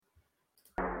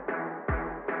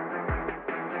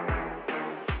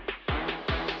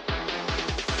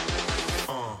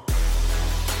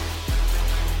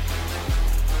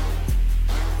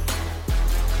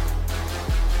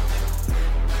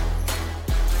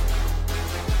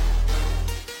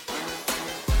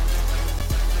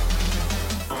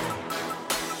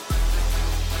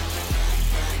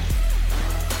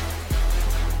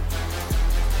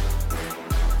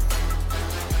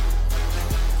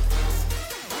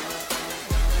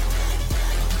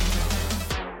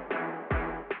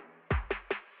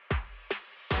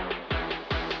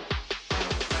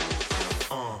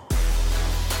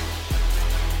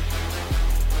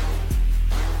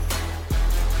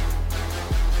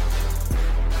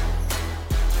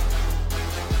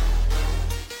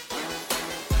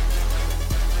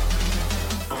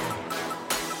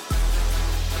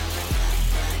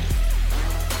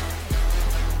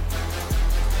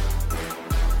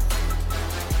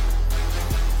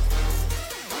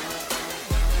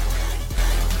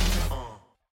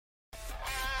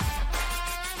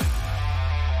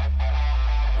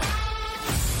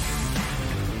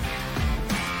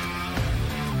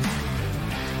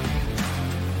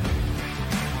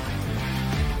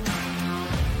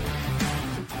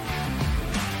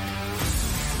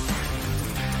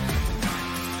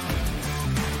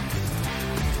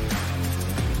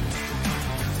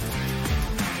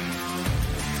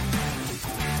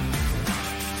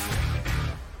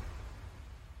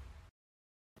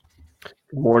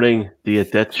Good morning, Dia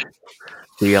Ditch,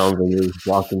 Dia on the news.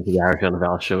 Welcome to the Irish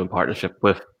NFL show in partnership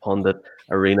with Pundit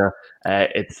Arena.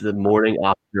 It's the morning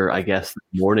after, I guess,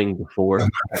 the morning before.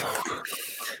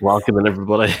 Welcoming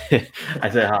everybody. I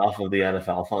say half of the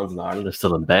NFL fans in Ireland are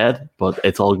still in bed, but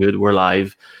it's all good. We're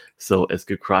live, so it's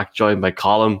good crack. Joined by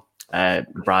Colin,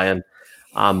 Brian,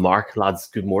 and Mark. Lads,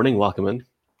 good morning. Welcome in.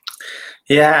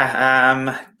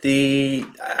 Yeah,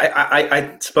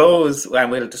 I suppose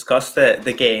we'll discuss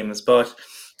the games, but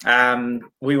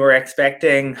we were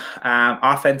expecting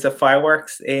offensive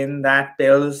fireworks in that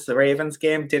Bills-Ravens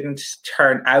game. Didn't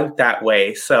turn out that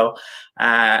way. So,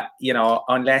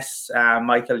 unless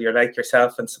Michael, you're like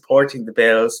yourself and supporting the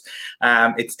Bills,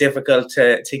 it's difficult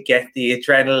to get the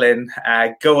adrenaline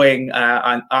going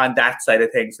on that side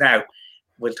of things. Now,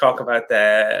 we'll talk about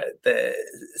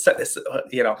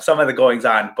some of the goings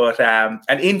on, but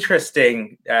an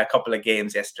interesting couple of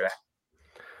games yesterday.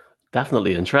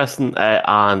 Definitely interesting,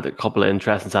 and a couple of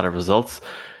interesting set of results.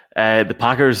 The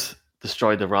Packers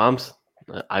destroyed the Rams.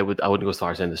 I wouldn't go as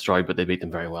far as saying destroyed, but they beat them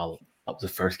very well. That was the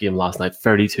first game last night,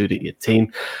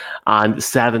 32-18, and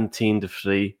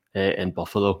 17-3 in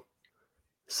Buffalo.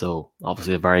 So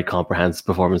obviously a very comprehensive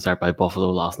performance there by Buffalo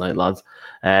last night, lads.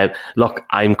 Look,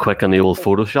 I'm quick on the old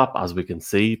Photoshop, as we can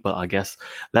see, but I guess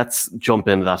let's jump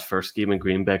into that first game in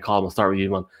Green Bay. Colin, I'll start with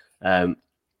you, man.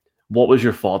 What was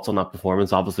your thoughts on that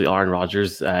performance? Obviously, Aaron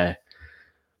Rodgers,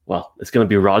 it's going to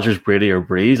be Rodgers, Brady, or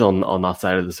Breeze on that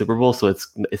side of the Super Bowl, so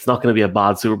it's not going to be a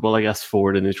bad Super Bowl, I guess,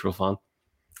 for the neutral fan.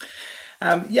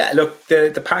 Look,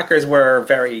 the Packers were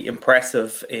very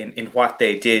impressive in what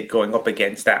they did going up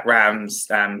against that Rams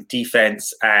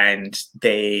defense, and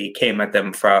they came at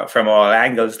them from all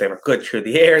angles. They were good through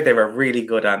the air. They were really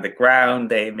good on the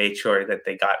ground. They made sure that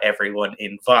they got everyone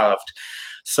involved.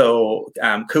 So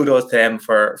kudos to them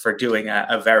for doing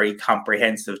a very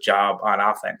comprehensive job on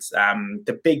offense.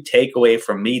 The big takeaway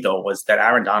from me, though, was that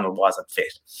Aaron Donald wasn't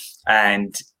fit.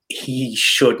 And he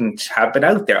shouldn't have been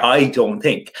out there, I don't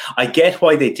think. I get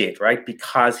why they did, right?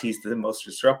 Because he's the most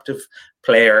disruptive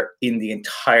player in the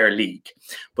entire league.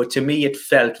 But to me, it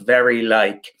felt very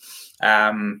like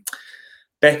Beckham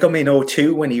in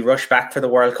 2002 when he rushed back for the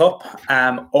World Cup,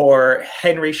 or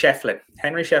Henry Shefflin.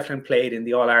 Henry Shefflin played in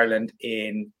the All-Ireland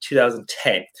in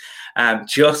 2010,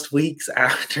 just weeks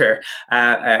after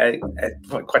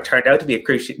what turned out to be a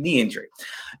cruciate knee injury.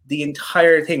 The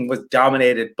entire thing was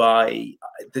dominated by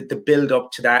the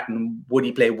build-up to that, and would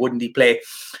he play, wouldn't he play?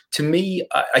 To me,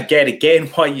 I get again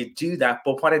why you do that,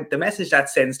 but the message that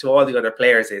sends to all the other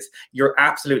players is you're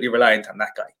absolutely reliant on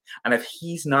that guy. And if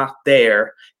he's not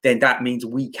there, then that means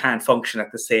we can't function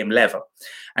at the same level.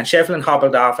 And Shefflin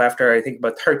hobbled off after, I think,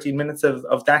 about 13 minutes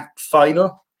of that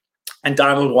final. And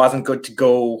Donald wasn't good to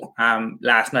go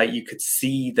last night. You could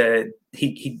see that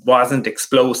he wasn't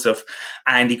explosive,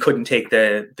 and he couldn't take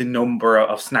the number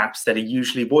of snaps that he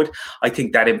usually would. I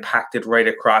think that impacted right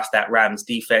across that Rams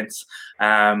defense.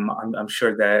 I'm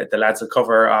sure the lads will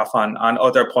cover off on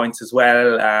other points as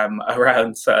well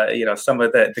around some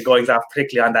of the goings off,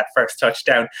 particularly on that first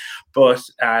touchdown. But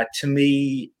to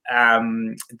me,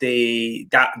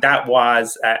 that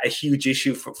was a huge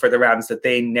issue for the Rams that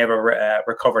they never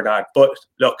recovered on. But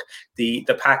look, the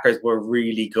Packers were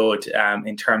really good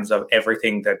in terms of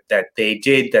everything that they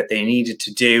did, that they needed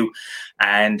to do,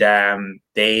 and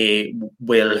they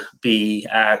will be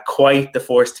quite the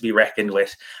force to be reckoned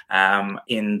with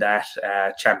in that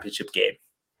championship game.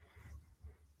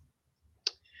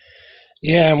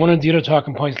 Yeah, and one of the other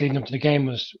talking points leading up to the game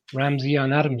was Ramsey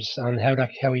on Adams and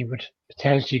how he would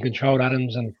potentially control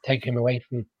Adams and take him away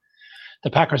from the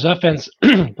Packers offense.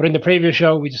 But in the previous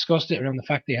show, we discussed it around the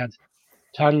fact they had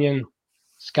Tonyan,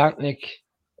 Scantnick,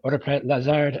 other player,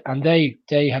 Lazard, and they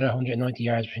had 190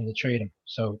 yards between the three of them.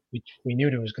 So we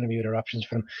knew there was going to be other options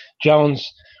for them.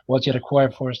 Jones was yet a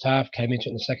quiet first half, came into it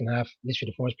in the second half,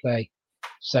 literally the first play,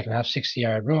 second half,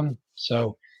 60-yard run.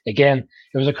 So again,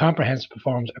 it was a comprehensive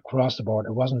performance across the board.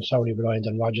 It wasn't solely reliant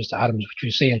on Rodgers to Adams, which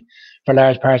we've seen for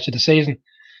large parts of the season.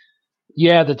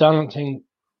 Yeah, the Donald thing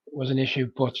was an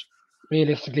issue, but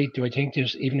realistically, do I think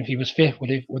even if he was fit, would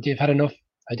they have had enough?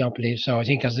 I don't believe so. I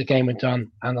think as the game went on,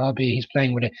 and albeit he's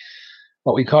playing with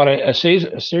what we call a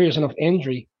serious enough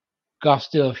injury, Goff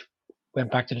still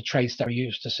went back to the traits that we're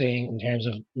used to seeing in terms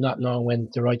of not knowing when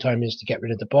the right time is to get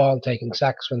rid of the ball, taking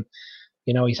sacks when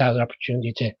he's had an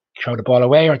opportunity to throw the ball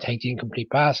away or take the incomplete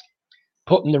pass,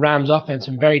 putting the Rams offense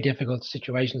in very difficult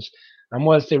situations. And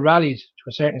whilst they rallied to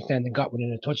a certain extent and got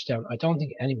within a touchdown, I don't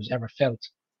think anyone's ever felt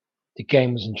the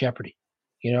game was in jeopardy,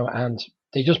 and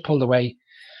they just pulled away.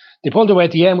 they pulled away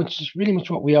at the end, which is really much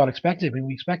what we all expected. I mean,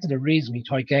 we expected a reasonably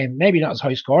tight game, maybe not as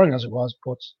high scoring as it was,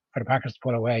 but for the Packers to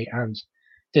pull away, and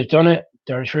they've done it.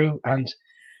 They're true, and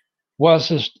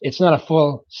whilst it's not a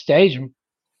full stadium,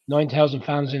 9,000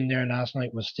 fans in there last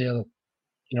night was still,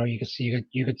 you could see,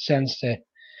 you could sense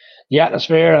the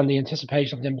atmosphere and the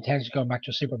anticipation of them potentially going back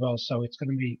to a Super Bowl. So it's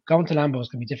going to be going to Lambeau is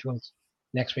going to be difficult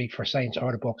next week for Saints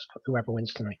or the Bucks, whoever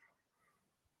wins tonight.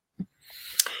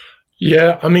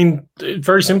 Yeah, I mean,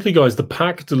 very simply, guys, the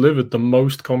Pack delivered the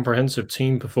most comprehensive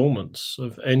team performance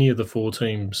of any of the 4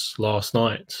 teams last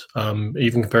night,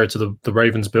 even compared to the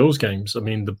Ravens-Bills games. I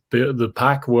mean, the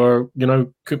Pack were,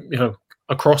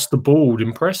 across the board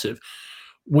impressive.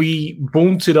 We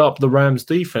vaunted up the Rams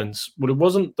defense, but it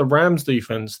wasn't the Rams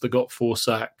defense that got 4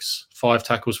 sacks, 5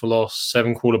 tackles for loss,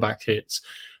 7 quarterback hits.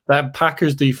 That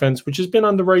Packers defense, which has been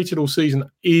underrated all season,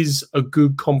 is a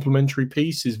good complementary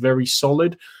piece, is very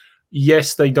solid.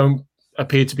 Yes, they don't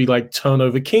appear to be like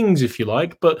turnover kings, if you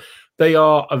like, but they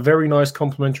are a very nice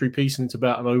complementary piece, and it's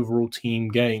about an overall team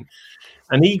game.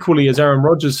 And equally, as Aaron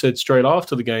Rodgers said straight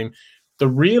after the game, the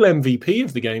real MVP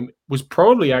of the game was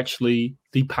probably actually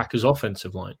the Packers'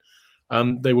 offensive line.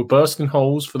 They were bursting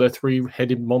holes for their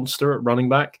 3-headed monster at running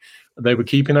back. They were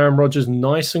keeping Aaron Rodgers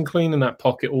nice and clean in that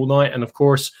pocket all night. And, of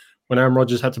course, when Aaron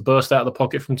Rodgers had to burst out of the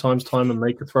pocket from time to time and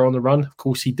make a throw on the run, of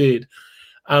course he did.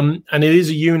 And it is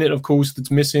a unit, of course,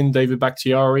 that's missing David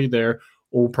Bakhtiari, their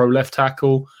all-pro left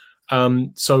tackle.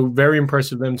 So very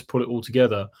impressive of them to put it all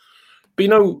together. But,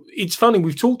 it's funny.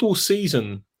 We've talked all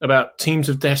season about teams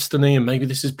of destiny, and maybe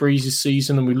this is Breeze's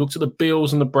season, and we looked at the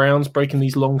Bills and the Browns breaking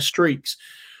these long streaks.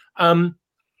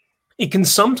 It can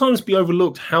sometimes be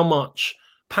overlooked how much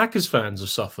Packers fans have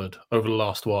suffered over the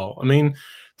last while. I mean,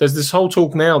 there's this whole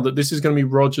talk now that this is going to be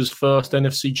Rodgers' first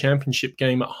NFC Championship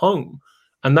game at home.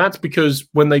 And that's because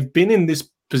when they've been in this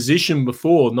position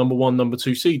before, number 1, number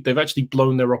 2 seed, they've actually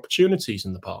blown their opportunities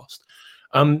in the past.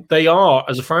 They are,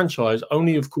 as a franchise,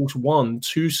 only, of course, won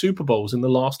 2 Super Bowls in the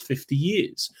last 50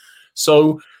 years.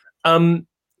 So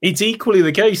it's equally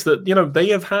the case that, they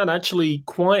have had actually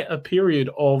quite a period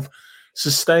of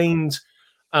sustained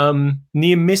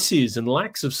near misses and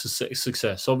lacks of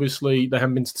success. Obviously, they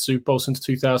haven't been to the Super Bowl since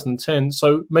 2010.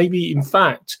 So maybe, in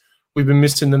fact, we've been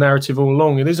missing the narrative all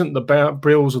along. It isn't the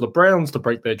Bills or the Browns to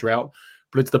break their drought,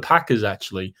 but it's the Packers,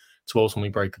 actually, to ultimately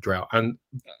break the drought. And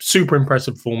super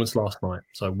impressive performance last night.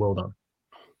 So well done.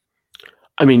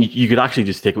 I mean, you could actually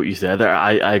just take what you said there.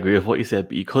 I agree with what you said,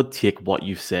 but you could take what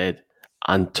you've said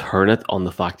and turn it on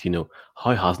the fact,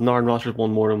 how hasn't Aaron Rodgers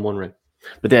won more than 1 ring?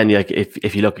 But then,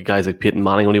 if you look at guys like Peyton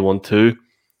Manning only won 2,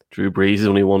 Drew Brees has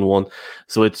only won 1.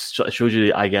 So it shows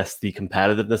you, I guess, the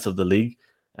competitiveness of the league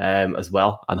as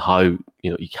well, and how,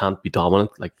 you can't be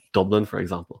dominant, like Dublin, for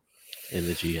example, in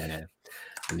the GAA,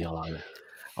 in the All-Ireland.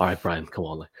 All right, Brian, come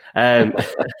on.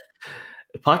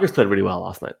 The Packers played really well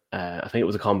last night. I think it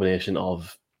was a combination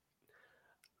of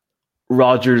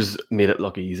Rodgers made it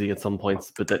look easy at some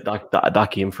points, but that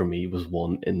game for me was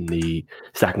won in the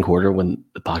second quarter when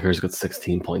the Packers got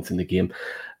 16 points in the game.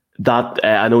 That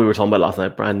I know we were talking about last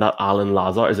night, Brian. That Alan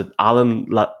Lazard, is it Alan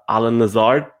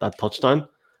Lazard? That touchdown.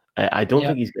 I don't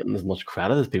think he's getting as much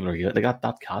credit as people are getting. They got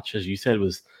that catch, as you said,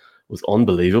 was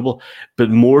unbelievable. But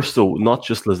more so, not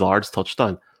just Lazard's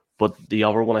touchdown, but the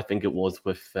other one I think it was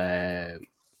with Davante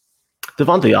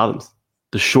Adams.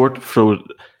 The short throw.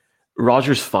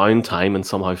 Rodgers found time and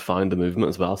somehow found the movement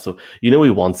as well. So, he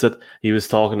wants it. He was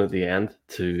talking at the end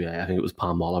to, I think it was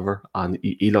Pam Oliver, and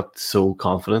he looked so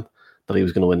confident that he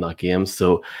was going to win that game.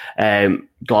 So,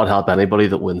 God help anybody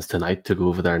that wins tonight to go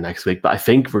over there next week. But I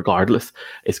think regardless,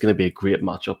 it's going to be a great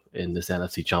matchup in this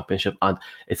NFC Championship. And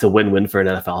it's a win-win for an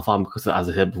NFL fan because, as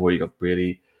I said before, you got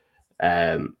Brady,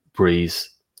 Breeze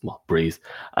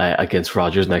against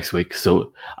Rodgers next week.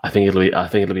 So I think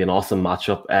it'll be an awesome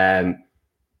matchup.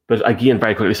 But again,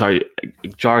 very quickly,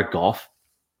 Jared Goff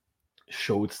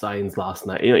showed signs last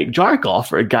night. Jared Goff,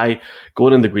 for a guy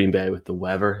going into Green Bay with the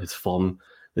weather, his fun,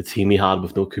 the team he had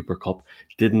with no Cooper Kupp,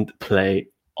 didn't play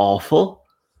awful,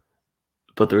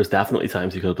 but there was definitely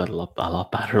times he could have played a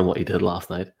lot better than what he did last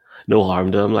night. No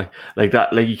harm to him, like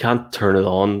that. Like, you can't turn it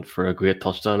on for a great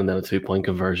touchdown and then a 2-point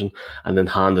conversion and then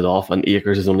hand it off. And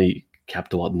Akers is only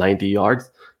kept to 90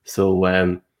 yards.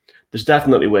 So there's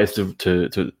definitely ways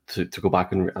to go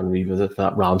back and revisit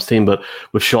that Rams team. But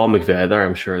with Sean McVay there,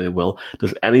 I'm sure they will.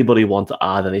 Does anybody want to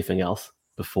add anything else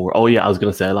before? Oh yeah, I was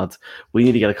going to say, lads, we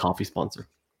need to get a coffee sponsor.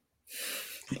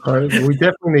 All right, we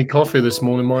definitely need coffee this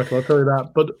morning, Michael, I'll tell you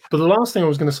that. But the last thing I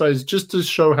was going to say is just to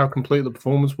show how complete the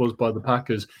performance was by the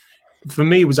Packers. For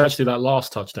me, it was actually that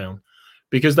last touchdown,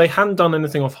 because they hadn't done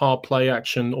anything off hard play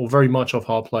action or very much off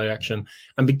hard play action.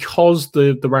 And because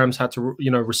the Rams had to,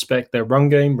 respect their run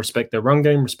game,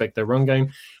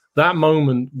 that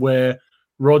moment where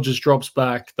Rodgers drops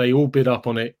back, they all bid up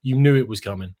on it. You knew it was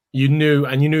coming. You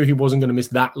knew he wasn't going to miss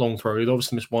that long throw. He'd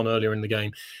obviously missed one earlier in the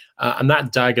game. And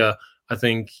that dagger, I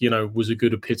think, was a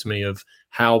good epitome of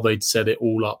how they'd set it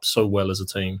all up so well as a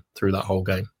team through that whole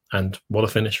game. And what a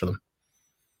finish for them.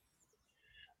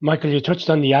 Michael, you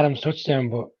touched on the Adams touchdown,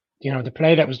 but, the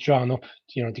play that was drawn up,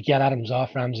 to get Adams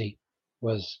off Ramsey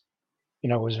was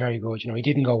very good. He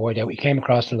didn't go wide out. He came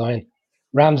across the line.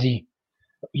 Ramsey,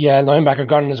 linebacker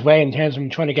got in his way in terms of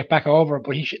him trying to get back over,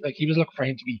 but he was looking for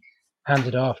him to be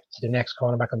handed off to the next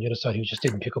cornerback on the other side who just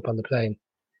didn't pick up on the play. And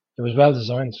it was well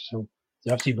designed, so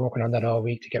they're obviously working on that all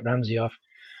week to get Ramsey off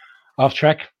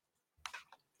track.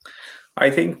 I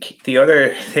think the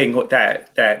other thing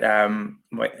that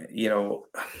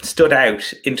stood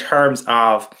out in terms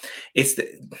of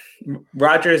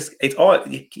Rodgers. It's all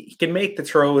he can make the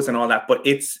throws and all that, but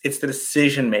it's the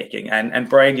decision making. And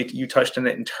Brian, you touched on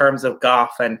it in terms of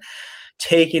Goff and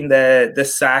taking the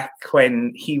sack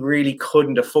when he really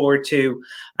couldn't afford to,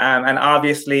 and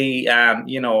obviously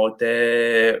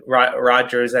the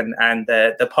Rodgers and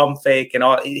the pump fake and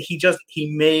all.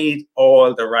 He made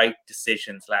all the right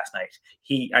decisions last night.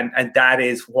 And that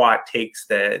is what takes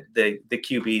the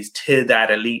QBs to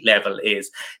that elite level.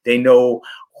 Is they know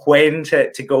when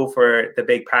to go for the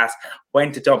big pass,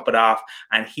 when to dump it off,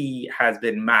 and he has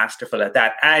been masterful at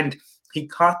that. And he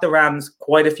caught the Rams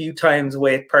quite a few times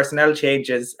with personnel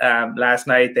changes last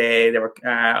night. There were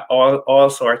all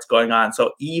sorts going on.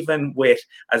 So even with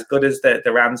as good as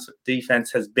the Rams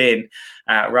defense has been,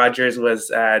 Rodgers was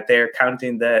there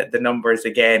counting the numbers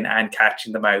again and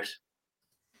catching them out.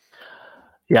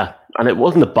 Yeah, and it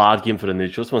wasn't a bad game for the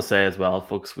news. Just want to say as well,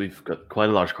 folks, we've got quite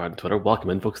a large crowd on Twitter. Welcome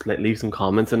in, folks. Leave some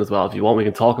comments in as well. If you want, we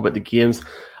can talk about the games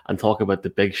and talk about the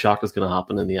big shock that's going to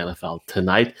happen in the NFL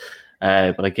tonight.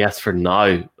 But I guess for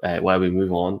now, while we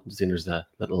move on, there's a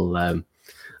little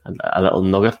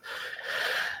nugget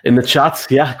in the chat.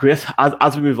 Yeah, great.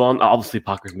 As we move on, obviously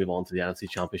Packers move on to the NFC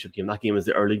Championship game. That game is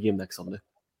the early game next Sunday.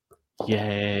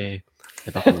 Yay!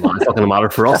 It's not going to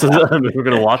matter for us, is it? We're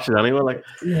going to watch it anyway.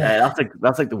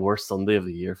 That's like the worst Sunday of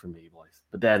the year for me, boys.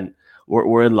 But then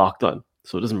we're in lockdown,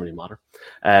 so it doesn't really matter.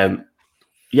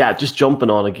 Just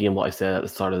jumping on again what I said at the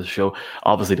start of the show.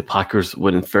 Obviously, the Packers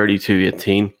winning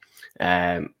 32-18.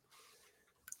 And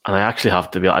I actually have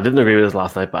to be, I didn't agree with this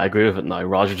last night, but I agree with it now.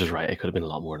 Rodgers is right. It could have been a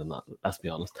lot more than that, let's be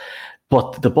honest.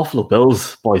 But the Buffalo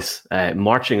Bills, boys,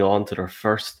 marching on to their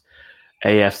first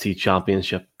AFC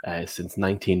championship since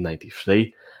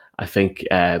 1993. I think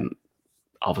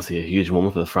obviously a huge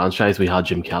moment for the franchise. We had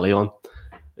Jim Kelly on.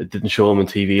 It didn't show him on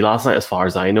TV last night, as far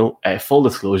as I know. Full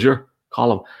disclosure,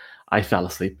 Colin, I fell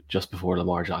asleep just before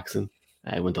Lamar Jackson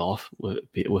went off with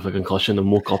a concussion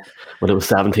and woke up when it was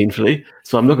 17-3.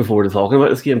 So I'm looking forward to talking about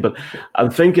this game. But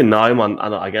I'm thinking now, and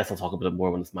I guess I'll talk a bit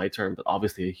more when it's my turn, but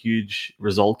obviously a huge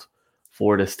result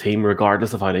for this team,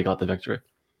 regardless of how they got the victory.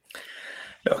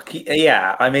 Look,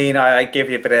 yeah, I mean, I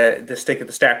gave you a bit of the stick at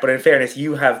the start, but in fairness,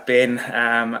 you have been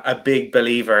a big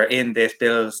believer in this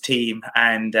Bills team,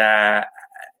 and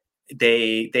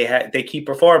they keep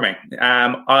performing.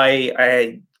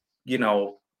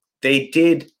 They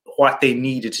did what they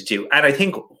needed to do, and I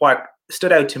think what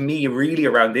stood out to me really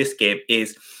around this game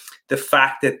is the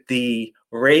fact that the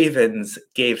Ravens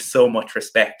gave so much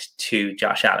respect to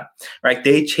Josh Allen, right?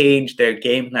 They changed their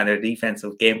game plan, their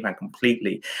defensive game plan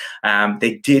completely.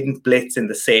 They didn't blitz in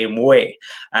the same way.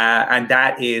 And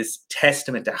that is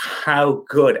testament to how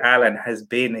good Allen has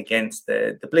been against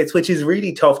the blitz, which is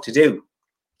really tough to do.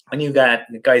 When you got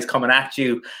guys coming at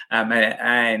you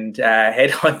and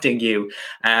headhunting you,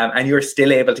 and you're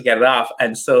still able to get it off.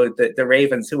 And so the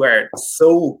Ravens, who are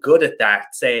so good at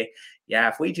that, say, yeah,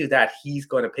 if we do that, he's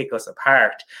going to pick us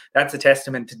apart. That's a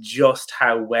testament to just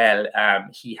how well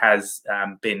he has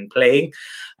been playing.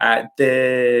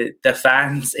 The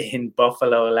fans in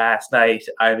Buffalo last night,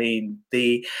 I mean,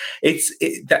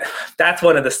 that's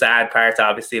one of the sad parts,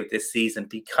 obviously, of this season,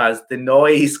 because the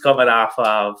noise coming off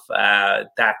of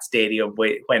that stadium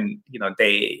when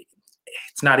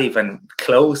it's not even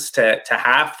close to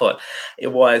half full. It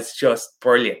was just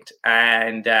brilliant.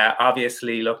 And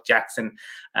obviously, look, Jackson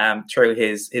threw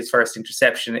his first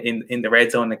interception in the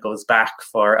red zone. It goes back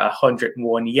for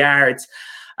 101 yards.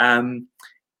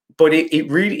 But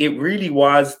it really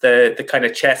was the kind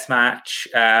of chess match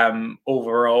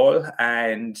overall.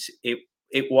 And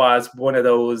it was one of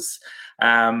those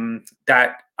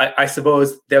that I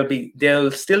suppose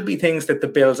there'll still be things that the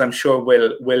Bills, I'm sure,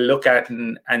 will look at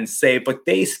and say, but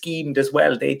they schemed as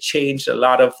well. They changed a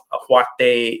lot of what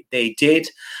they did,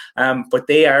 but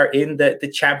they are in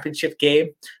the championship game.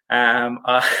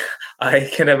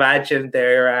 I can imagine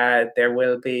there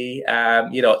will be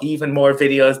even more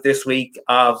videos this week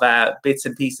of bits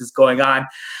and pieces going on.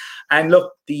 And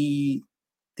look, the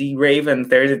Ravens,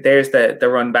 there's the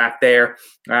run back there.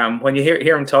 When you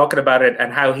hear him talking about it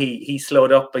and how he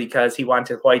slowed up because he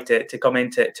wanted White to come in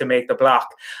to make the block.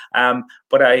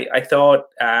 But I thought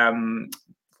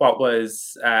what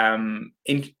was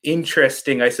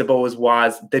interesting, I suppose,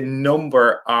 was the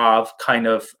number of kind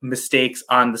of mistakes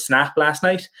on the snap last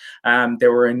night.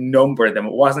 There were a number of them.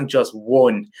 It wasn't just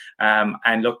one.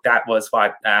 And look, that was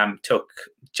what took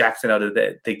Jackson out of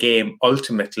the game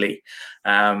ultimately.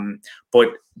 But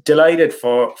delighted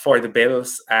for the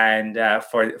Bills and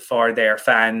for their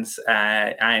fans,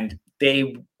 and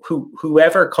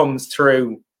whoever comes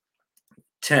through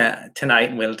tonight,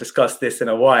 and we'll discuss this in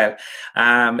a while.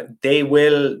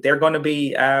 They're going to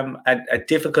be a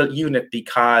difficult unit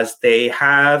because they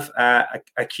have a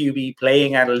QB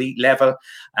playing at elite level.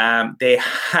 They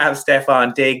have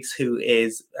Stephon Diggs, who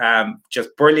is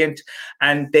just brilliant,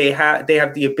 and they have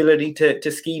the ability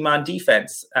to scheme on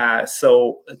defense.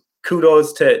 So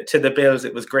kudos to the Bills.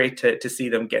 It was great to see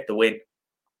them get the win.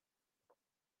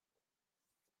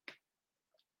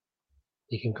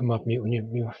 You can come off mute when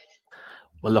you.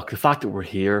 Well, look, the fact that we're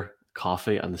here,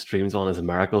 coffee, and the stream's on is a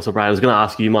miracle. So, Brian, I was going to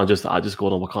ask you, man, I just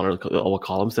going on what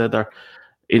Colin said there.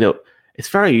 It's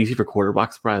very easy for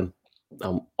quarterbacks, Brian.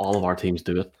 All of our teams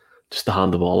do it, just to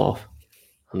hand the ball off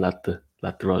and let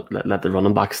the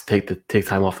running backs take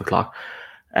time off the clock.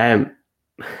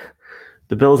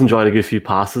 The Bills enjoyed a good few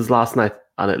passes last night,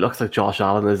 and it looks like Josh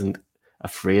Allen isn't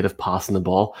afraid of passing the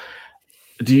ball.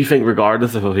 Do you think,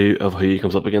 regardless of who he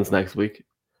comes up against next week,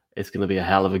 it's going to be a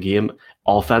hell of a game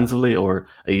offensively, or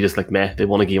are you just like, meh, they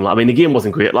won a game? I mean, the game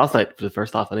wasn't great last night for the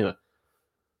first half anyway.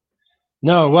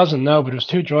 No, it wasn't. No, but there was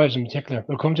two drives in particular.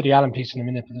 We'll come to the Allen piece in a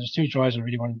minute, but there's two drives I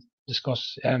really want to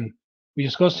discuss. We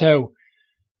discussed how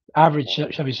average,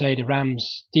 shall we say, the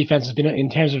Rams' defense has been in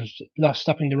terms of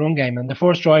stopping the run game. And the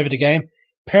first drive of the game,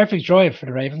 perfect drive for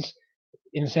the Ravens.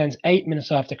 In a sense, 8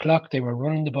 minutes off the clock, they were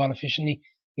running the ball efficiently.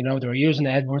 They were using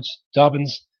Edwards,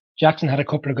 Dobbins. Jackson had a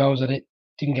couple of goes at it.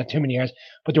 Didn't get too many yards,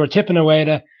 but they were tipping away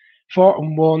to 4th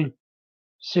and 1,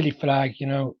 silly flag,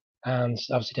 and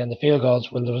obviously then the field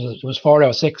goals. Well, there was 4 out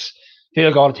of 6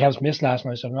 field goal attempts missed last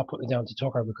night, so I'm not putting it down to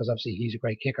Tucker because obviously he's a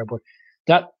great kicker. But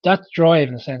that drive,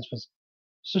 in a sense, was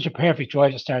such a perfect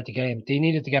drive to start the game. They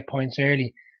needed to get points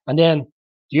early, and then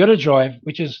the other drive,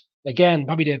 which is again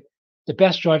probably the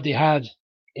best drive they had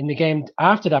in the game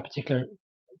after that particular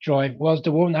drive, was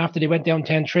the one after they went down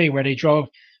 10-3, where they drove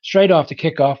straight off the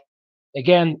kickoff.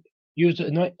 Again, used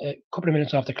a couple of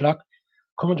minutes off the clock,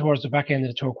 coming towards the back end of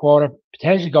the third quarter,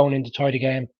 potentially going in to tie the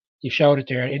game. You showed it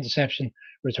there, interception,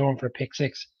 return for a pick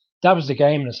 6. That was the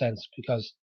game in a sense,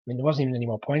 because there wasn't even any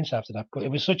more points after that. But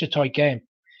it was such a tight game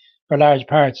for large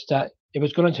parts that it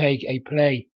was going to take a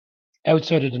play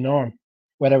outside of the norm,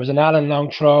 whether it was an Allen long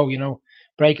throw,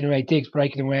 breaking away, Diggs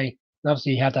breaking away. And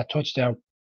obviously he had that touchdown,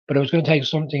 but it was going to take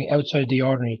something outside the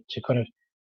ordinary to kind of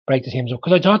break the teams up,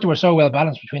 because I thought they were so well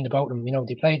balanced between the both of them.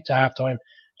 They played to halftime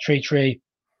 3-3.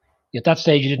 At that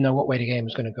stage, you didn't know what way the game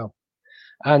was going to go.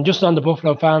 And just on the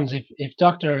Buffalo fans, if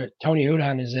Dr. Tony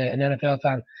Houlihan is an NFL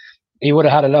fan, he would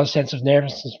have had a lot of sense of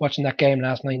nervousness watching that game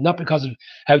last night. Not because of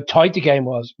how tight the game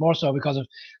was, more so because of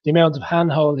the amount of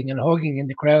hand holding and hugging in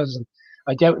the crowds. And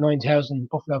I doubt 9,000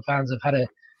 Buffalo fans have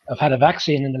had a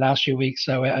vaccine in the last few weeks,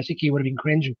 so I think he would have been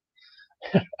cringing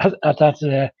at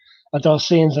those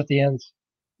scenes at the end.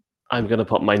 I'm going to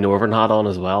put my Northern hat on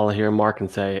as well here, Mark,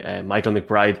 and say Michael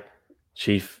McBride,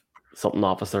 Chief something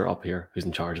officer up here, who's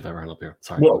in charge of everyone up here.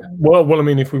 Sorry. Well, I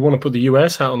mean, if we want to put the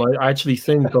US hat on, I actually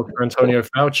think Dr. Antonio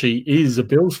Fauci is a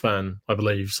Bills fan, I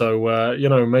believe. So,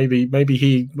 maybe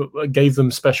he gave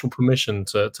them special permission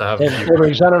to have. They were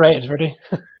exonerated, really.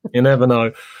 You never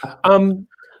know.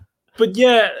 But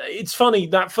yeah, it's funny,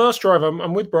 that first drive,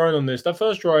 I'm with Brian on this. That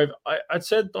first drive, I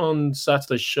said on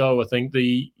Saturday's show, I think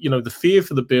the fear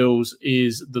for the Bills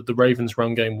is that the Ravens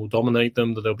run game will dominate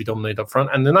them, that they'll be dominated up front.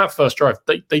 And then that first drive,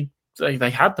 they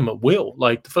had them at will.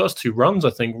 Like the first 2 runs, I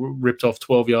think, ripped off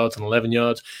 12 yards and 11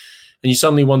 yards. And you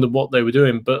suddenly wondered what they were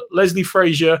doing. But Leslie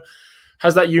Frazier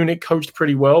has that unit coached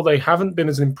pretty well. They haven't been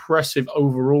as impressive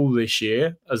overall this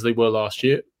year as they were last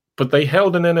year, but they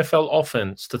held an NFL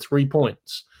offense to 3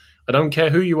 points. I don't care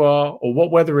who you are or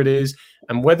what weather it is,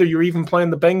 and whether you're even playing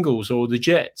the Bengals or the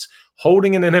Jets,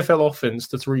 holding an NFL offense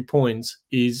to 3 points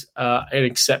is an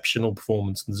exceptional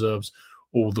performance and deserves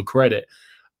all the credit.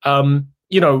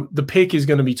 The pick is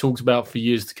going to be talked about for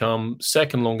years to come.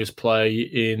 Second longest play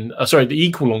the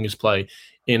equal longest play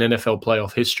in NFL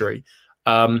playoff history.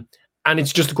 And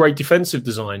it's just a great defensive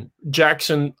design.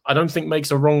 Jackson, I don't think makes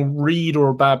a wrong read or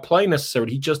a bad play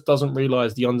necessarily. He just doesn't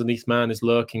realize the underneath man is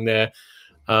lurking there.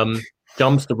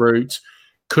 Jumps the route.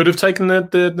 Could have taken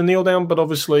the kneel down, but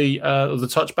obviously the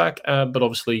touchback, but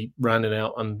obviously ran it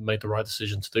out and made the right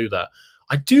decision to do that.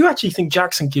 I do actually think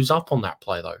Jackson gives up on that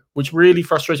play, though, which really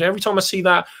frustrates me. Every time I see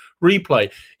that replay,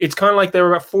 it's kind of like there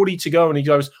were about 40 to go, and he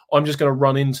goes, I'm just going to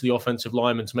run into the offensive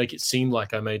lineman to make it seem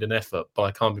like I made an effort, but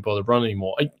I can't be bothered running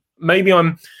anymore. Maybe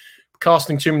I'm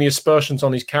casting too many aspersions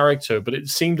on his character, but it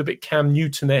seemed a bit Cam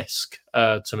Newton-esque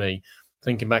to me,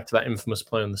 thinking back to that infamous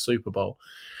play in the Super Bowl.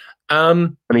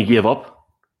 And he gave up?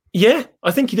 Yeah,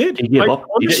 I think he did. He gave up.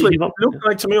 Honestly, it looked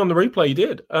like to me on the replay he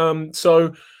did.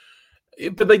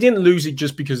 But they didn't lose it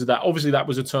just because of that. Obviously, that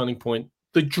was a turning point.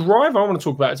 The drive I want to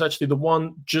talk about is actually the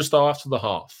one just after the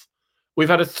half. We've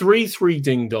had a 3-3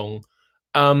 ding-dong.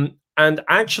 And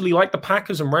actually, like the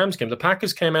Packers and Rams game, the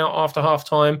Packers came out after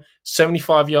halftime,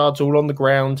 75 yards all on the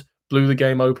ground, blew the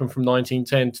game open from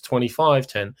 19-10 to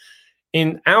 25-10.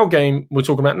 In our game, we're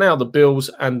talking about now, the Bills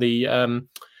and the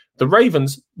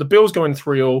Ravens, the Bills going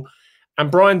 3-0, and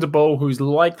Brian Daboll, who's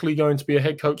likely going to be a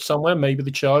head coach somewhere, maybe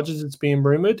the Chargers, it's being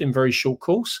rumored, in very short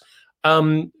course,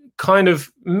 kind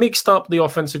of mixed up the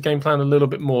offensive game plan a little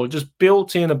bit more, just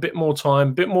built in a bit more time,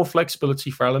 a bit more flexibility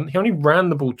for Allen. He only ran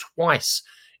the ball twice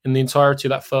in the entirety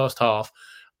of that first half.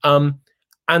 And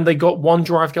they got one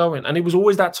drive going. And it was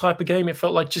always that type of game. It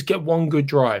felt like just get one good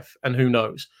drive, and who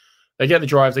knows? They get the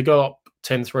drive, they go up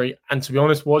 10-3. And to be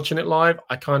honest, watching it live,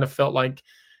 I kind of felt like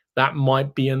that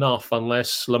might be enough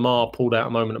unless Lamar pulled out a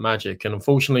moment of magic. And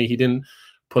unfortunately, he didn't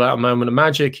pull out a moment of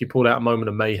magic. He pulled out a moment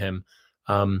of mayhem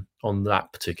on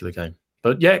that particular game.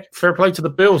 But yeah, fair play to the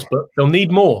Bills, but they'll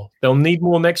need more. They'll need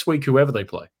more next week, whoever they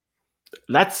play.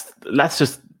 Let's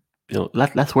just...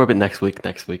 let's worry about next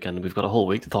week, and we've got a whole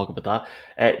week to talk about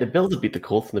that. The Bills have beat the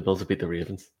Colts, and the Bills have beat the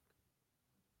Ravens.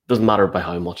 Doesn't matter by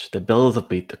how much. The Bills have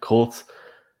beat the Colts,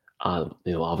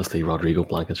 obviously Rodrigo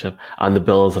Blankenship, and the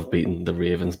Bills have beaten the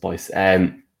Ravens, boys.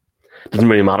 Doesn't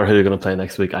really matter who they're going to play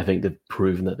next week. I think they've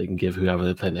proven that they can give whoever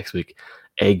they play next week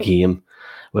a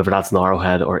whether that's in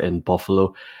Arrowhead or in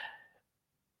Buffalo.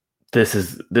 This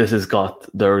has got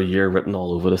their year written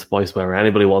all over this, boys. Whether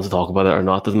anybody wants to talk about it or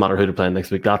not, doesn't matter who they're playing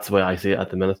next week. That's the way I see it at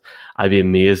the minute. I'd be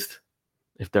amazed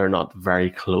if they're not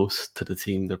very close to the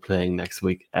team they're playing next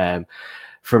week.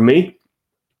 For me,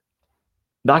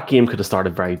 that game could have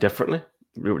started very differently.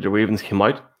 The Ravens came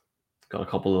out, got a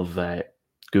couple of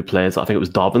good plays. I think it was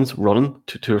Dobbins running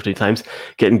two or three times,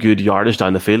 getting good yardage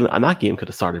down the field, and that game could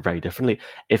have started very differently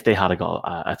if they had got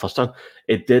a touchdown.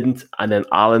 It didn't, and then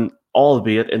Allen,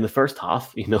 albeit in the first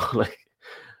half, like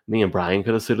me and Brian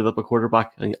could have suited up a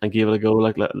quarterback and gave it a go.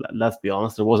 Like, let's be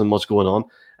honest, there wasn't much going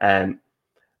on.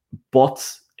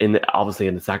 But obviously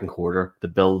in the second quarter, the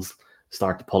Bills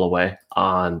start to pull away,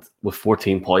 and with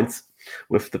 14 points,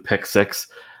 with the pick six,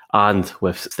 and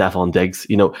with Stephon Diggs,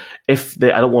 I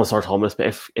don't want to start talking this, but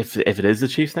if it is the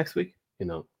Chiefs next week,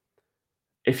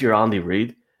 if you're Andy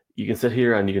Reid, you can sit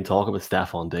here and you can talk about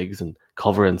Stephon Diggs and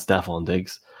covering Stephon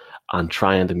Diggs and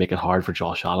trying to make it hard for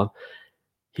Josh Allen.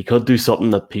 He could do something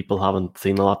that people haven't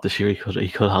seen a lot this year. He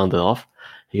could hand it off.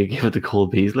 He could give it to Cole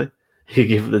Beasley. He could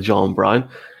give it to John Brown.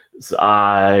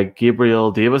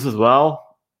 Gabriel Davis as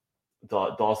well.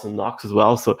 Dawson Knox as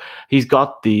well. So he's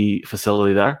got the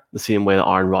facility there, the same way that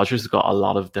Aaron Rodgers has got a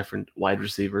lot of different wide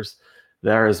receivers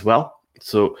there as well.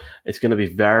 So it's going to be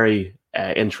very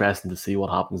interesting to see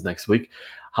what happens next week.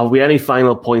 Have we any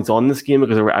final points on this game?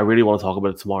 Because I really want to talk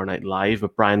about it tomorrow night live.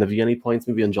 But Brian, have you any points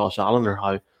maybe on Josh Allen or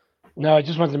how? No, I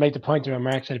just wanted to make the point that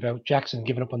Mark said about Jackson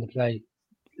giving up on the play.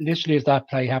 Literally, as that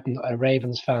play happened, a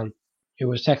Ravens fan who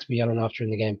was texting me on and off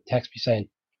during the game, texted me saying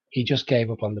he just gave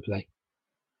up on the play.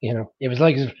 It was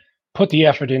like, put the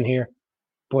effort in here,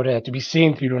 but to be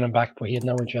seen to be running back, but he had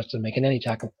no interest in making any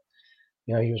tackle.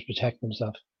 He was protecting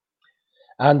himself.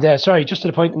 And sorry, just to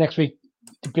the point, next week,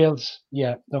 the Bills,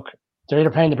 look, they're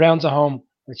either playing the Browns at home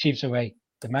or the Chiefs away.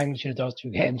 The magnitude of those two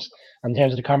games, and in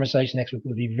terms of the conversation next week,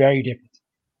 will be very different,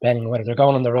 depending on whether they're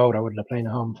going on the road or whether they're playing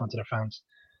at home in front of their fans.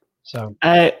 So,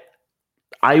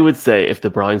 I would say if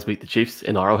the Browns beat the Chiefs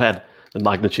in Arrowhead, the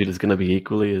magnitude is going to be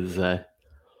equally as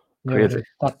crazy.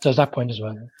 There's that point as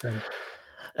well.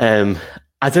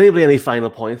 Has anybody any final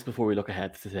points before we look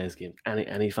ahead to today's game?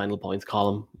 Any final points?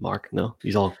 Colin, Mark? No?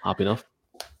 He's all happy enough?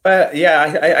 Well,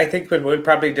 yeah, I think we'll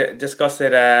probably discuss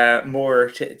it more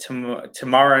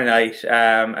tomorrow night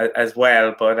as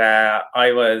well. But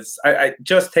I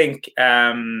just think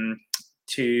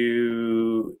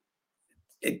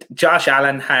Josh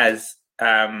Allen has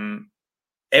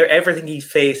everything he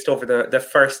faced over the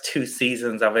first 2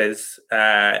 seasons of his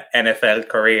NFL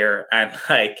career, and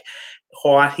like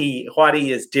what he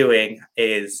is doing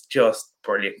is just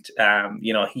brilliant.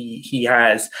 He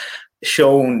has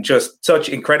shown just such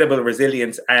incredible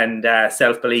resilience and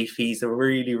self-belief. He's a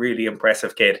really, really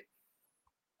impressive kid.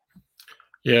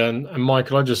 Yeah, and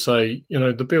Michael, I just say,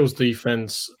 the Bills'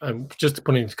 defense, just to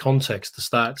put into context the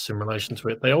stats in relation to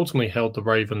it, they ultimately held the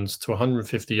Ravens to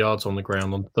 150 yards on the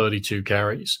ground on 32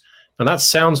 carries. And that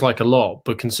sounds like a lot,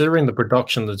 but considering the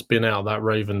production that's been out of that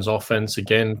Ravens offense,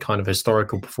 again, kind of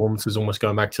historical performances, almost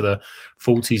going back to the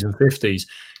 40s and 50s,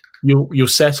 you'll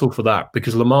settle for that,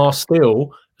 because Lamar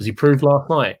still, as he proved last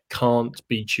night, can't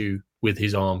beat you with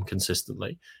his arm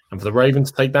consistently. And for the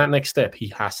Ravens to take that next step, he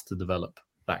has to develop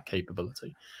that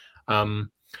capability.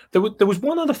 There was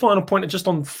one other final point just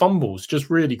on fumbles, just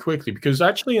really quickly, because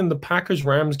actually in the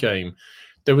Packers-Rams game,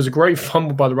 there was a great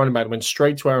fumble by the running back that went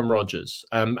straight to Aaron Rodgers,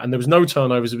 and there was no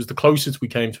turnovers. It was the closest we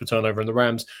came to a turnover, and the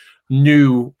Rams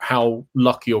knew how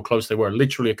lucky or close they were.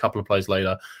 Literally a couple of plays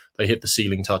later, they hit the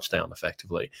ceiling touchdown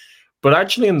effectively. But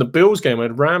actually in the Bills game, I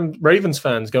had Ravens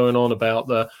fans going on about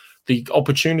the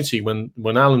opportunity when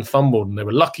Allen fumbled and they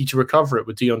were lucky to recover it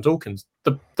with Deion Dawkins.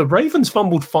 The Ravens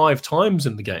fumbled 5 times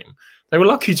in the game. They were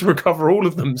lucky to recover all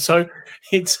of them. So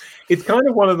it's kind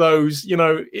of one of those,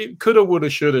 it coulda, woulda,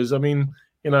 shouldas. I mean,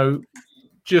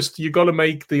 just you got to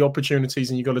make the opportunities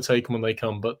and you got to take them when they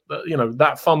come. But,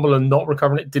 that fumble and not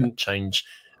recovering it didn't change.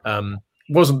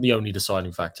 Wasn't the only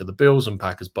deciding factor. The Bills and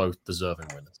Packers both deserving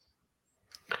winners.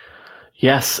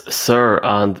 Yes, sir.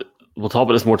 And we'll talk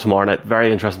about this more tomorrow night.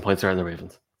 Very interesting points there in the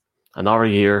Ravens. Another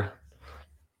year,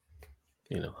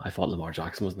 I thought Lamar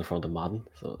Jackson was in the front of Madden.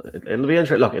 So it'll be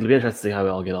interesting. Look, it'll be interesting to see how we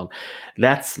all get on.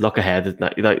 Let's look ahead.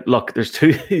 Look, there's 2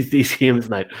 of these games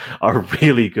tonight are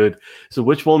really good. So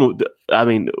which one,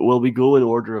 will we go in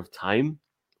order of time,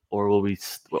 or will we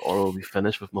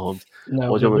finish with Mahomes?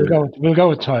 No, we'll go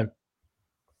with time.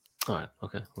 All right,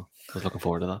 okay. Well, I was looking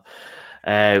forward to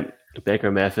that.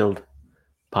 Baker Mayfield,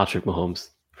 Patrick Mahomes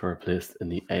for a place in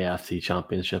the AFC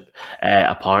Championship.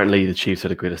 Apparently, the Chiefs are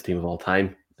the greatest team of all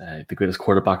time, the greatest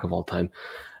quarterback of all time.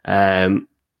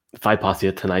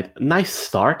 8:05 tonight. Nice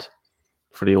start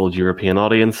for the old European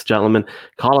audience, gentlemen.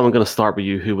 Colin, I'm going to start with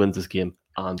you. Who wins this game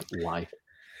and why?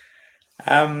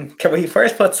 Can we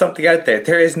first put something out there?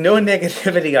 There is no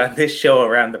negativity on this show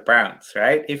around the Browns,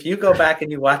 right? If you go back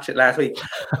and you watch it last week,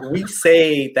 we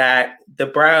say that the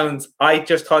Browns, I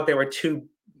just thought they were too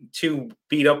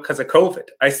beat up because of COVID.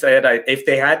 I said if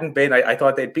they hadn't been, I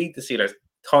thought they'd beat the Steelers.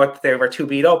 Thought they were too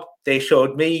beat up. They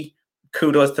showed me,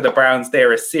 kudos to the Browns.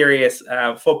 They're a serious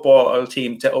football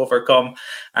team to overcome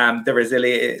the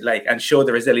resilience, and show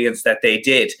the resilience that they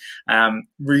did.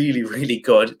 Really, really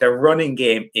good. Their running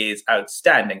game is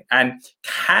outstanding. And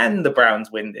can the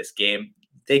Browns win this game?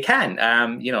 They can.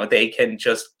 They can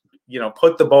just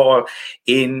put the ball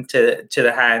into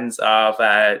the hands of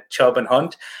Chubb and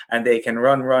Hunt, and they can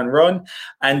run,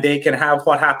 and they can have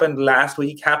what happened last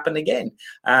week happen again.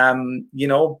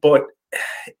 But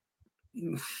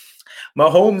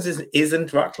Mahomes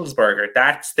isn't Roethlisberger.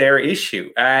 That's their issue.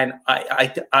 And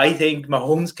I think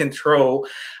Mahomes can throw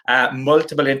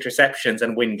multiple interceptions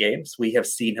and win games. We have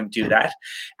seen him do that.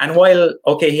 And while,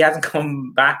 he hasn't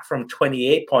come back from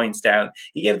 28 points down,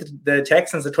 he gave the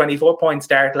Texans a 24-point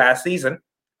start last season.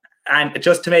 And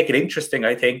just to make it interesting,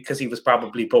 I think, because he was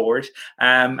probably bored,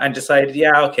 and decided,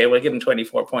 we'll give him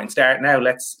 24-point start now.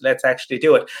 Let's actually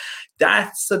do it.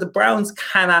 So the Browns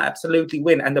can absolutely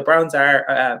win, and the Browns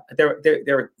are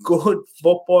they're a good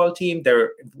football team.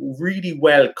 They're really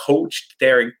well coached.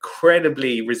 They're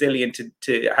incredibly resilient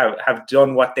to have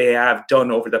done what they have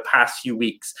done over the past few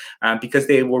weeks, because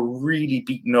they were really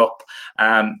beaten up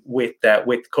with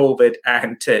COVID,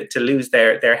 and to lose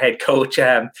their head coach.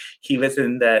 He was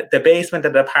in the basement,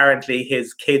 and apparently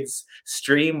his kids'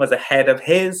 stream was ahead of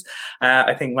his.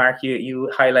 I think, Mark,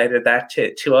 you highlighted that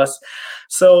to us.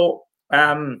 So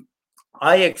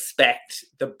I expect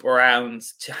the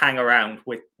Browns to hang around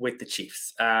with the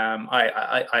Chiefs.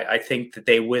 I think that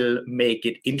they will make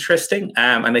it interesting,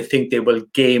 and I think they will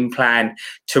game plan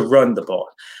to run the ball.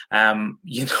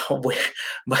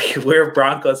 We're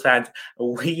Broncos fans.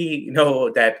 We know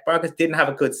that Broncos didn't have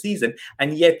a good season,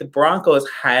 and yet the Broncos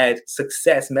had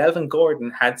success. Melvin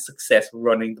Gordon had success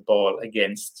running the ball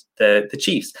against the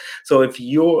Chiefs. So if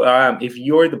you're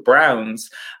the Browns,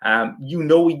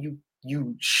 you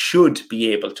you should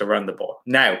be able to run the ball.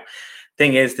 Now,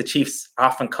 thing is, the Chiefs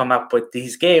often come up with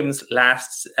these games.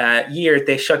 Last year,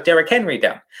 they shut Derrick Henry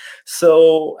down.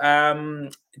 So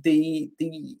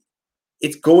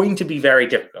it's going to be very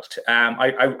difficult.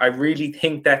 I really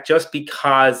think that just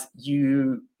because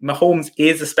Mahomes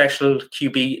is a special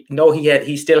QB, no,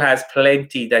 he still has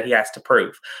plenty that he has to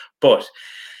prove. But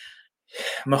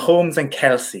Mahomes and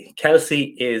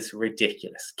Kelsey is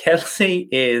ridiculous. Kelsey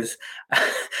is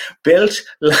built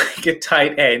like a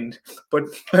tight end, but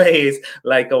plays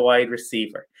like a wide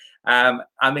receiver.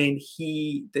 I mean,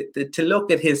 to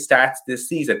look at his stats this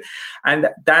season, and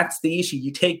that's the issue.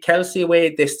 You take Kelsey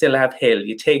away, they still have Hill.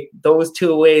 You take those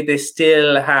two away, they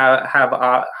still have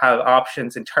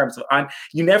options in terms of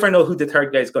you never know who the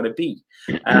third guy is going to be.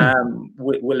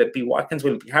 Will it be Watkins?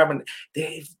 Will it be Harvin?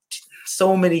 They've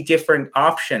so many different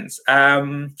options.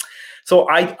 So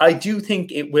I do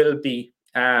think it will be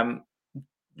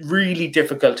really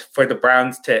difficult for the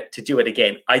Browns to do it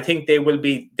again. I think they will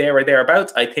be there or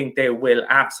thereabouts. I think they will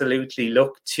absolutely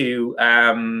look to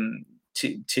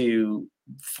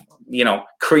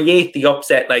create the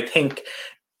upset. I think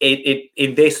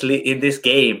in this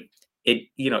game,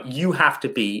 you have to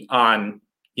be on.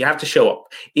 You have to show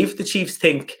up. If the Chiefs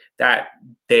think that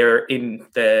they're in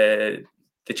the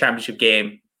championship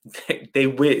game, they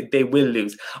will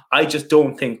lose. I just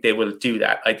don't think they will do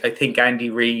that. I think Andy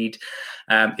Reid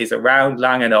is around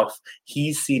long enough.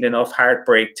 He's seen enough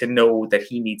heartbreak to know that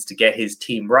he needs to get his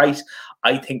team right.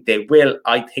 I think they will.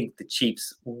 I think the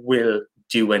Chiefs will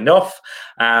do enough.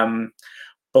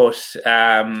 But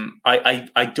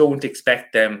I don't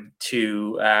expect them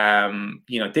to.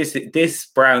 This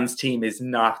Browns team is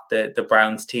not the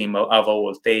Browns team of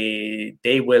old. They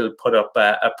will put up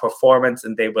a performance,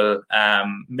 and they will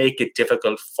make it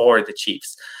difficult for the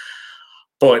Chiefs.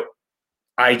 But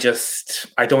I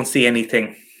don't see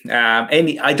anything.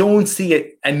 I don't see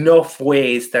it enough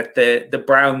ways that the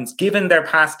Browns, given their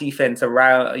pass defense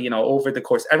around, over the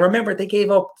course. And remember, they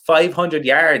gave up 500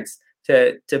 yards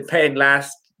to Penn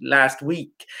last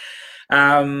week,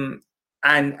 and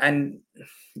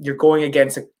you're going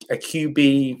against a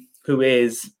QB who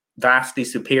is vastly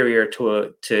superior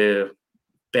to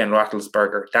Ben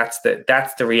Roethlisberger. That's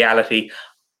the reality.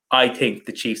 I think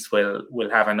the Chiefs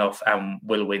will have enough and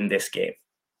will win this game.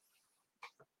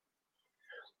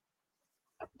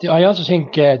 I also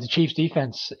think the Chiefs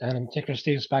defense, and in particular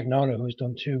Steve Spagnuolo, who's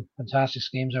done 2 fantastic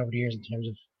schemes over the years in terms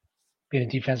of being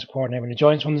a defensive coordinator. When the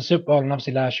Giants won the Super Bowl, and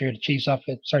obviously last year the Chiefs'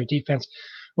 defense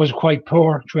was quite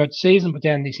poor throughout the season, but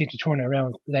then they seem to turn it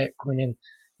around coming in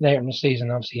later in the season,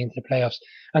 obviously into the playoffs.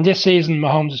 And this season,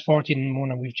 Mahomes is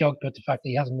 14-1, and we've joked about the fact that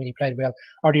he hasn't really played well,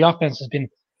 or the offense has been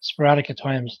sporadic at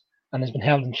times and has been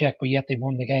held in check, but yet they've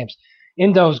won the games.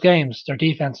 In those games, their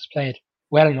defense has played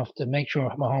well enough to make sure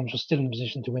Mahomes was still in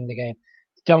position to win the game.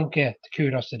 They don't get the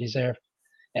kudos they deserve.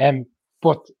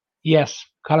 But yes,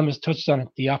 Colin has touched on it,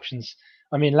 the options.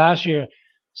 I mean, last year,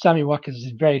 Sammy Watkins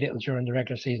did very little during the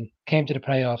regular season. Came to the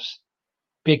playoffs,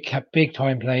 big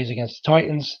time plays against the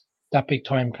Titans, that big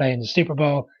time play in the Super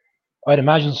Bowl. I'd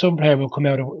imagine some player will come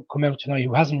out tonight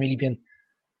who hasn't really been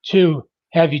too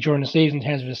heavy during the season in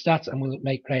terms of his stats and will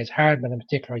make plays. Hardman in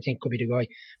particular, I think, could be the guy,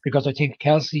 because I think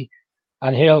Kelsey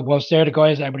and Hill, whilst they're the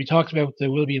guys everybody talks about, there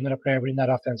will be another player within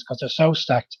that offense because they're so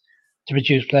stacked to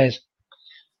produce plays.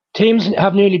 Teams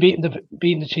have nearly beaten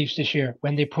the Chiefs this year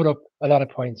when they put up a lot of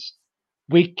points.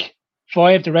 Week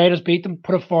 5, the Raiders beat them,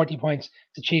 put up 40 points.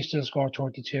 The Chiefs still scored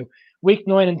 32. Week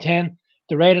 9 and 10,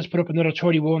 the Raiders put up another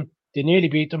 31. They nearly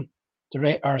beat them.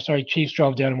 Chiefs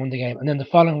drove down and won the game. And then the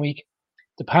following week,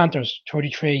 the Panthers,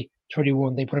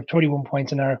 33-31. They put up 31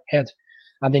 points in our head,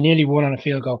 and they nearly won on a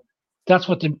field goal.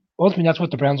 Ultimately, that's what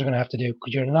the Browns are going to have to do,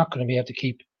 because you're not going to be able to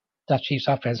keep that Chiefs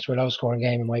offense to a low-scoring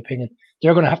game, in my opinion.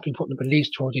 They're going to have to be putting up at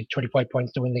least 20, 25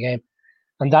 points to win the game.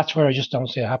 And that's where I just don't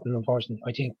see it happening, unfortunately.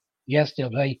 I think, yes, they'll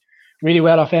play really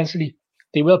well offensively.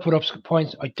 They will put up some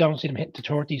points. I don't see them hitting the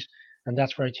 30s. And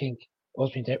that's where I think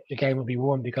ultimately the game will be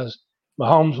won, because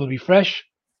Mahomes will be fresh.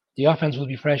 The offense will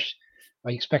be fresh.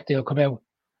 I expect they'll come out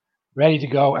ready to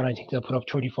go, and I think they'll put up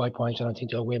 35 points, and I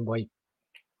think they'll win by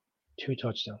 2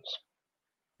 touchdowns.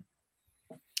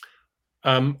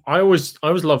 I always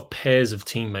love pairs of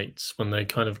teammates when they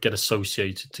kind of get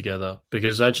associated together,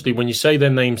 because actually when you say their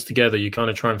names together, you kind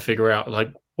of try and figure out,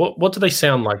 like, what do they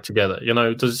sound like together?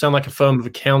 Does it sound like a firm of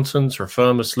accountants or a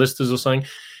firm of solicitors or something?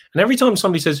 And every time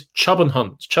somebody says Chubb and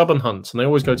Hunt, and they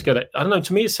always go together, I don't know,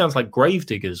 to me it sounds like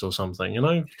Gravediggers or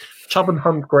something, Chubb and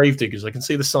Hunt Gravediggers. I can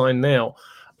see the sign now.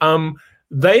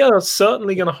 They are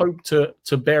certainly going to hope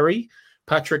to bury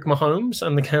Patrick Mahomes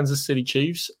and the Kansas City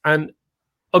Chiefs. And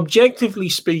objectively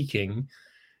speaking,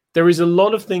 there is a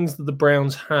lot of things that the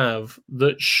Browns have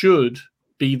that should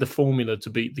be the formula to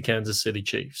beat the Kansas City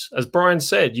Chiefs. As Brian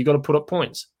said, you got to put up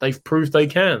points. They've proved they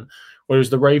can. Whereas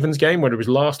the Ravens game, whether it was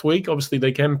last week, obviously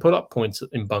they can put up points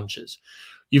in bunches.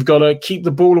 You've got to keep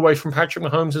the ball away from Patrick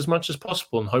Mahomes as much as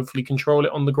possible and hopefully control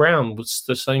it on the ground with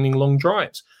sustaining long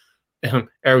drives.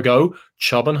 Ergo,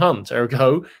 Chubb and Hunt.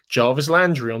 Ergo, Jarvis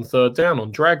Landry on third down,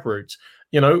 on drag routes.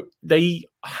 They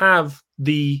have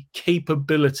the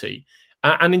capability.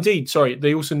 And indeed,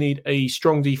 they also need a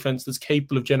strong defense that's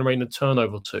capable of generating a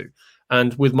turnover too.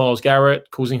 And with Myles Garrett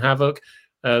causing havoc,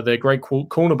 they're great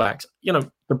cornerbacks.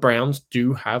 The Browns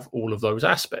do have all of those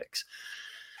aspects.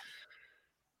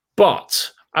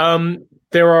 But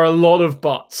there are a lot of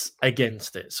buts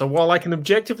against it. So while I can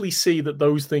objectively see that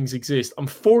those things exist,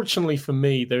 unfortunately for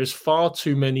me, there's far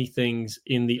too many things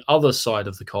in the other side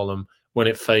of the column when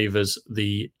it favors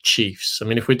the Chiefs. I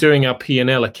mean, if we're doing our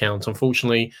P&L account,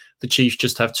 unfortunately, the Chiefs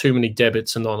just have too many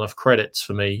debits and not enough credits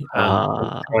for me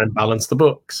to try and balance the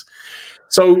books.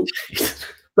 So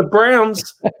the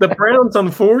Browns,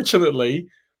 unfortunately,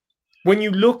 when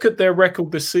you look at their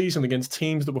record this season against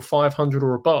teams that were 500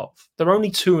 or above, they're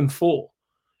only 2-4.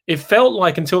 It felt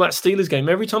like until that Steelers game,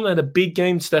 every time they had a big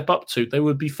game to step up to, they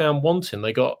would be found wanting.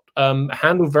 They got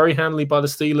handled very handily by the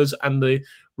Steelers and the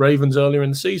Ravens earlier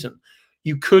in the season.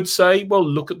 You could say, well,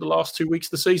 look at the last 2 weeks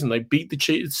of the season. They beat the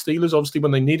Steelers, obviously, when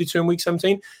they needed to in Week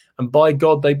 17. And by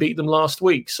God, they beat them last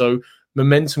week. So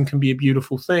momentum can be a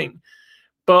beautiful thing.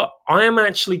 But I am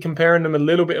actually comparing them a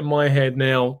little bit in my head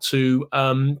now to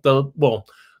not the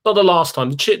last time.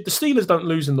 The Steelers don't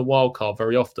lose in the wild card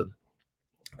very often.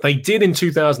 They did in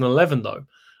 2011, though.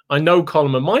 I know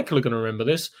Colin and Michael are going to remember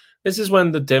this. This is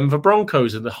when the Denver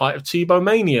Broncos, at the height of Tebow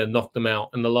mania, knocked them out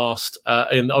in the last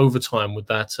in overtime with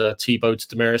that Tebow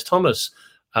to Demaryius Thomas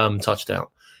touchdown.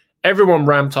 Everyone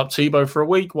ramped up Tebow for a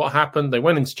week. What happened? They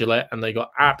went into Gillette and they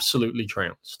got absolutely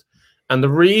trounced. And the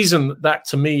reason that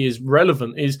to me is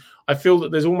relevant is I feel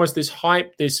that there's almost this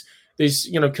hype, this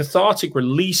cathartic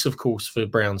release, of course, for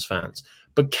Browns fans.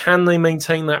 But can they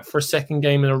maintain that for a second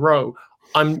game in a row?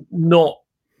 I'm not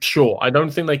sure. I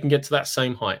don't think they can get to that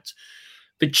same height.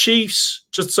 The Chiefs,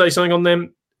 just to say something on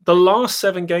them, the last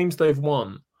 7 games they've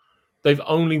won, they've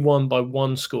only won by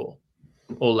 1 score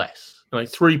or less.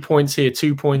 3 points here,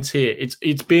 2 points here.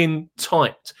 It's been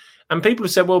tight. And people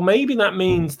have said, well, maybe that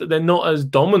means that they're not as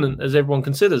dominant as everyone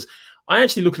considers. I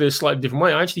actually look at it a slightly different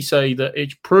way. I actually say that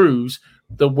it proves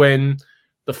that when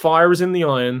the fire is in the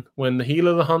iron, when the heel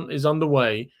of the hunt is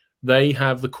underway, they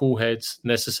have the cool heads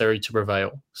necessary to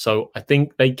prevail. So I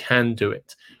think they can do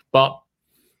it. But,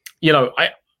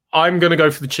 I'm going to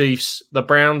go for the Chiefs. The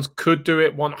Browns could do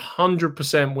it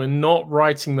 100%. We're not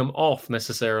writing them off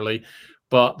necessarily,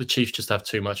 but the Chiefs just have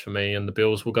too much for me, and the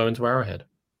Bills will go into Arrowhead.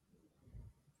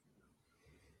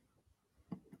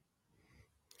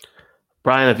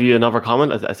 Brian, have you another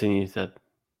comment? I seen you said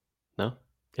no.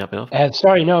 You happy enough?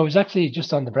 Sorry, no, it was actually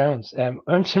just on the Browns.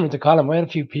 I'm similar to Colin. I had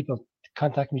a few people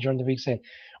contact me during the week saying,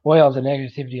 why all the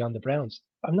negativity on the Browns?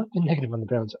 I'm not being negative on the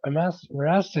Browns. We're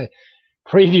asked to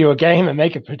preview a game and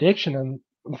make a prediction. And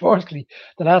unfortunately,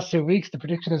 the last 2 weeks, the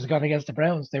prediction has gone against the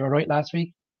Browns. They were right last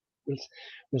week.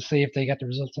 We'll see if they get the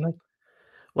result tonight.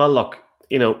 Well, look,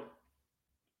 this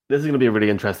is going to be a really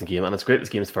interesting game. And it's great this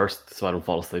game is first, so I don't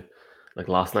fall asleep like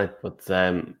last night. But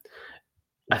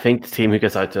I think the team who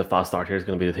gets out to a fast start here is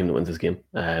going to be the team that wins this game.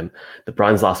 The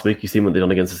Browns last week, you seen what they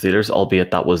done against the Steelers,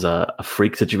 albeit that was a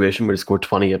freak situation where they scored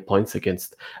 28 points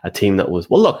against a team that was,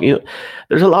 well, look,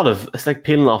 there's a lot of, it's like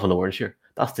peeling off an orange here.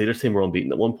 That Steelers team were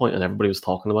unbeaten at one point and everybody was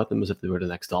talking about them as if they were the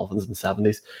next Dolphins in the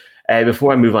 70s.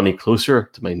 Before I move any closer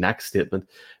to my next statement,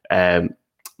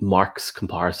 Mark's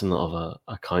comparison of a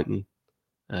accounting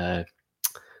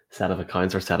set of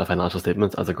accounts or set of financial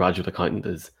statements as a graduate accountant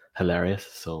is hilarious.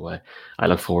 So I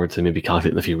look forward to maybe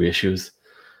calculating a few ratios,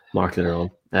 Mark, later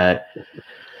on.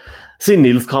 See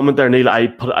Neil's comment there, Neil. I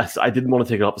didn't want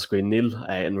to take it off the screen, Neil,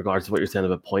 in regards to what you're saying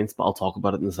about points, but I'll talk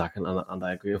about it in a second, and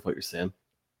I agree with what you're saying.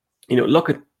 Look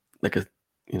at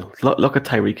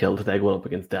Tyreek Hill today going up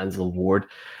against Denzel Ward.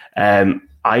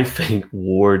 I think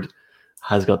Ward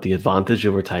has got the advantage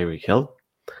over Tyreek Hill.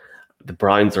 The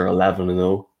Browns are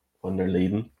 11-0 when they're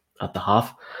leading at the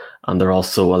half, and they're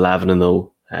also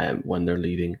 11-0 when they're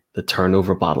leading the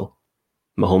turnover battle.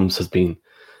 Mahomes has been,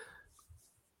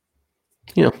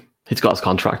 he's got his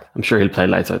contract. I'm sure he'll play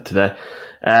lights out today.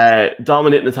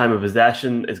 Dominating the time of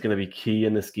possession is going to be key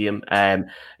in this game.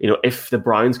 If the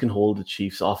Browns can hold the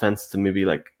Chiefs offense to maybe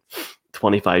like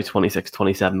 25, 26,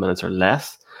 27 minutes or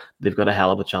less, they've got a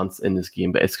hell of a chance in this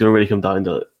game. But it's going to really come down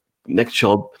to Nick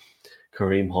Chubb,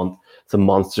 Kareem Hunt. It's a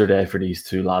monster day for these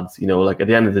two lads. At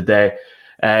the end of the day,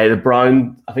 The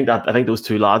Browns, I think those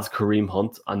two lads, Kareem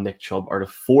Hunt and Nick Chubb, are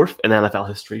the fourth in NFL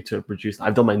history to have produced.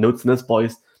 I've done my notes in this,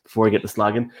 boys, before I get to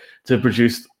slagging, to have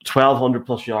produced 1,200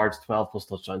 plus yards, 12 plus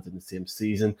touchdowns in the same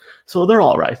season. So they're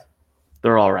all right.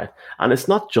 They're all right. And it's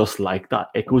not just like that.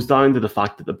 It goes down to the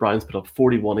fact that the Browns put up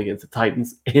 41 against the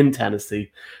Titans in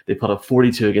Tennessee. They put up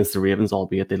 42 against the Ravens,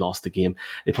 albeit they lost the game.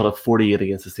 They put up 48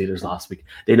 against the Steelers last week.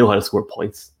 They know how to score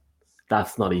points.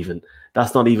 That's not even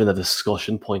a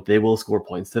discussion point. They will score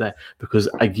points today because,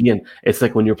 again, it's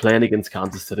like when you're playing against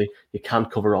Kansas City, you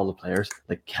can't cover all the players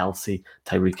like Kelsey,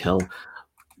 Tyreek Hill.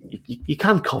 You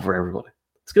can't cover everybody.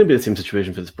 It's going to be the same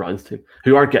situation for this Browns team,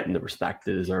 who are getting the respect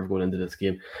they deserve going into this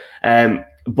game.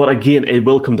 But again, it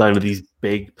will come down to these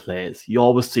big plays. You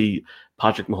always see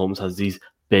Patrick Mahomes has these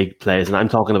big plays, and I'm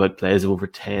talking about plays of over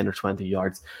 10 or 20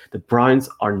 yards. The Browns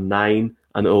are 9-0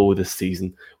 this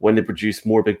season when they produce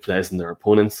more big plays than their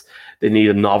opponents. They need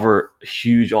another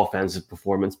huge offensive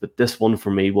performance, but this one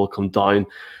for me will come down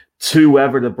to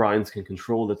whether the Browns can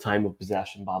control the time of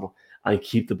possession battle and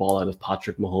keep the ball out of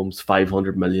Patrick Mahomes'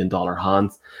 $500 million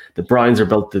hands. The Browns are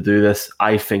built to do this.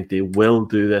 I think they will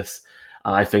do this.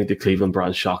 And I think the Cleveland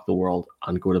Browns shock the world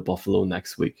and go to Buffalo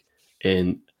next week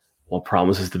in what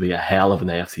promises to be a hell of an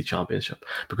AFC championship.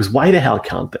 Because why the hell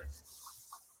can't they?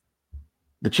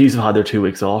 The Chiefs have had their 2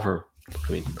 weeks off, or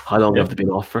how long have they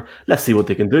been off for? Let's see what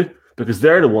they can do. Because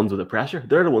they're the ones with the pressure.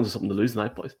 They're the ones with something to lose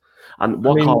tonight, boys. And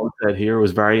what Colin said here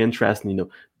was very interesting.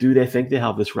 Do they think they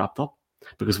have this wrapped up?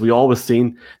 Because we always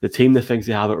seen the team that thinks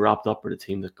they have it wrapped up or the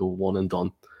team that go one and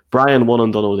done. Brian, one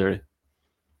and done, O'Leary.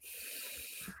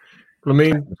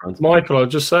 Michael, I'll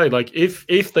just say,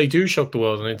 if they do shock the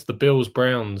world and it's the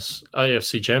Bills-Browns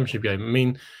AFC Championship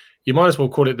game, you might as well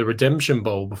call it the Redemption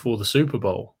Bowl before the Super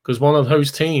Bowl, because one of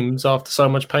those teams, after so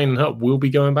much pain and hurt, will be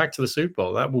going back to the Super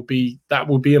Bowl. That would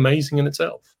be amazing in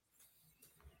itself.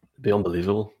 It'd be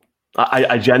unbelievable.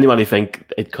 I genuinely think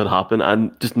it could happen,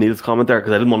 and just need this comment there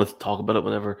because I didn't want to talk about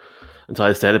it until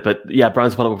I said it. But yeah,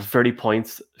 Browns put up over 30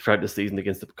 points throughout the season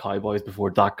against the Cowboys before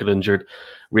Dak got injured.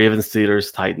 Ravens,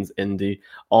 Steelers, Titans, Indy,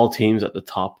 all teams at the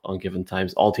top on given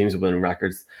times, all teams with winning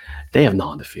records. They have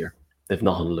nothing to fear. They have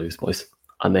nothing to lose, boys.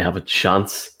 And they have a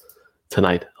chance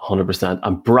tonight, 100%.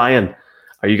 And Brian,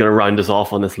 are you going to round us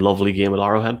off on this lovely game at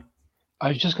Arrowhead? I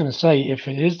was just going to say, if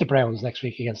it is the Browns next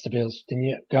week against the Bills,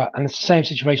 then and it's the same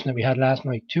situation that we had last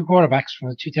night. 2 quarterbacks from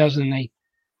the 2008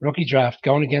 rookie draft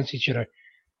going against each other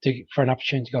for an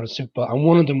opportunity to go to the Super Bowl, and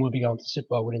one of them will be going to the Super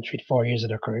Bowl within 3 to 4 years of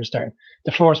their career starting.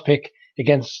 The 4th pick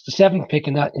against the 7th pick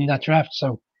in that draft,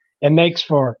 so it makes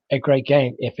for a great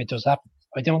game if it does happen.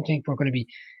 I don't think we're going to be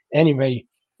anyway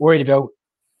worried about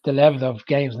the level of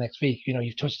games next week.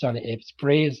 You've touched on it. If it's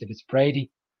Breeze, if it's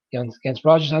Brady against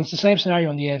Rodgers, and it's the same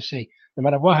scenario on the AFC. No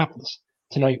matter what happens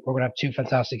tonight, we're going to have 2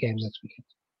 fantastic games next weekend.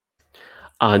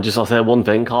 And I'll say one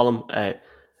thing, Colin.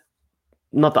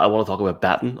 Not that I want to talk about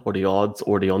betting or the odds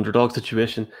or the underdog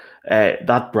situation.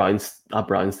 That Browns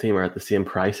team are at the same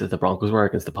price as the Broncos were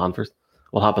against the Panthers.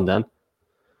 What happened then?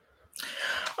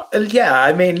 Yeah,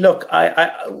 look,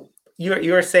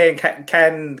 you're saying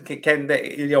can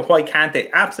they? Why can't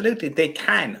they? Absolutely, they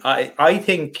can. I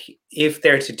think if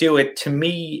they're to do it, to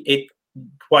me,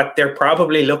 what they're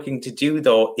probably looking to do,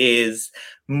 though, is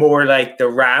more like the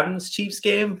Rams-Chiefs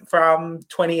game from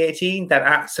 2018, that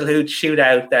absolute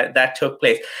shootout that took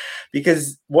place.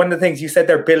 Because one of the things you said,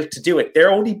 they're built to do it.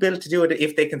 They're only built to do it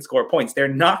if they can score points. They're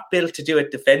not built to do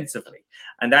it defensively.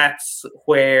 And that's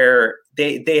where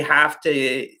they have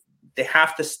to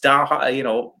stop,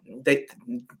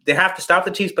 they have to stop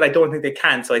the Chiefs, but I don't think they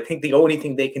can. So I think the only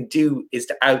thing they can do is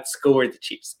to outscore the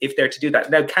Chiefs if they're to do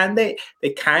that. Now, can they?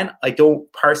 They can. I don't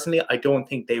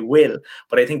think they will,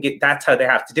 but I think that's how they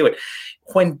have to do it.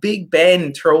 When Big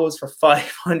Ben throws for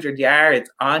 500 yards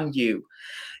on you,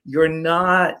 you're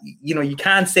not, you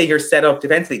can't say you're set up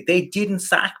defensively. They didn't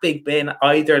sack Big Ben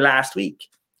either last week.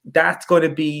 That's going to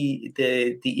be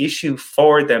the issue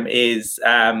for them is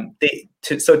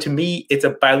so to me, it's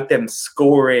about them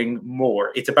scoring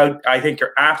more. It's about, I think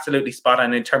you're absolutely spot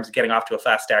on in terms of getting off to a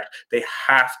fast start. They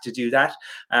have to do that.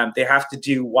 They have to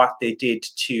do what they did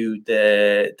to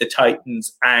the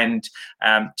Titans and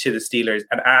to the Steelers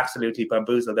and absolutely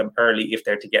bamboozle them early if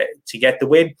they're to get the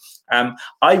win.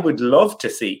 I would love to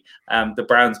see the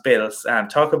Browns Bills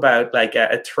talk about like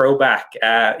a throwback.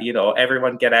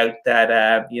 Everyone get out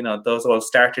that those old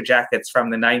starter jackets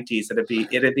from the 90s.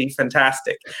 It'd be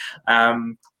fantastic.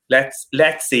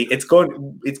 Let's see. It's going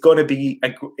to be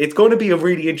a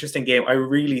really interesting game. I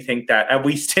really think that, and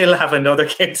we still have another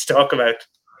game to talk about.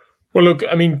 Well, look,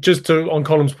 I mean, just on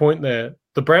Colm's point there,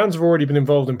 the Browns have already been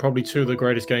involved in probably two of the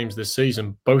greatest games this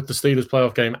season, both the Steelers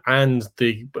playoff game and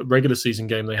the regular season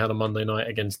game they had on Monday night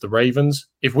against the Ravens.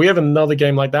 If we have another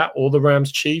game like that, or the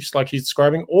Rams Chiefs, like he's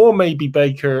describing, or maybe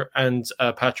Baker and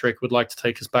Patrick would like to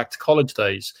take us back to college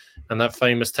days and that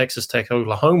famous Texas Tech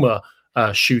Oklahoma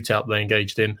shootout they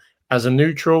engaged in, as a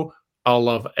neutral, I'll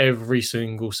love every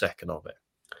single second of it.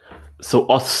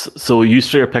 So you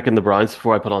three are picking the Browns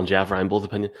before I put on Jeff Reinbold's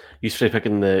opinion. You three are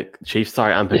picking the Chiefs.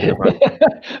 Sorry, I'm picking the Browns.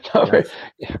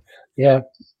 Yeah.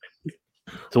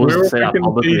 So we'll just say that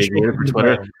publicly again for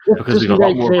Twitter, because we've got a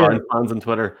lot more Browns fans on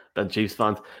Twitter than Chiefs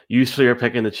fans. You three are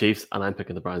picking the Chiefs and I'm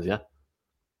picking the Browns, yeah?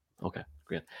 Okay,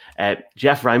 great.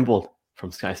 Jeff Reinbold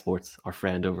from Sky Sports, our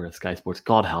friend over at Sky Sports,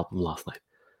 God help him last night,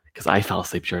 because I fell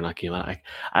asleep during that game. I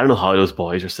don't know how those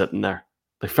boys are sitting there.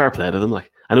 Like, fair play to them. Like,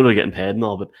 I know they're getting paid and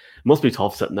all, but it must be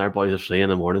tough sitting there, boys, at 3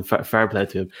 a.m. Fair play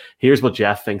to him. Here's what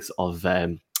Jeff thinks of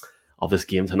this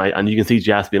game tonight, and you can see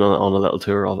Jeff being on a little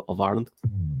tour of Ireland.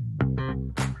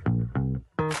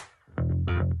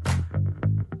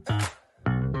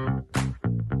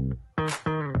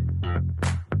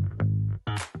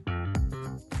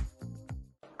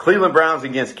 Cleveland Browns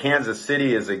against Kansas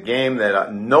City is a game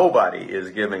that nobody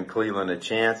is giving Cleveland a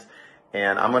chance,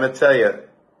 and I'm going to tell you,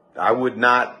 I would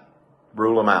not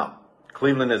rule them out.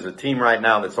 Cleveland is a team right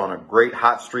now that's on a great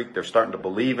hot streak. They're starting to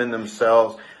believe in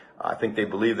themselves. I think they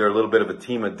believe they're a little bit of a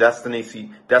team of destiny.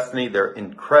 They're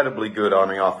incredibly good on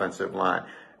the offensive line.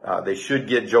 They should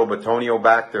get Joe Bitonio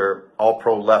back. They're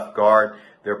all-pro left guard.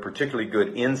 They're particularly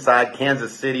good inside.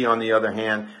 Kansas City, on the other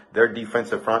hand, their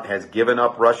defensive front has given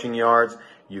up rushing yards.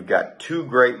 You've got two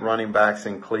great running backs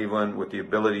in Cleveland with the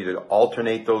ability to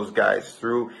alternate those guys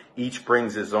through. Each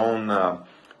brings his own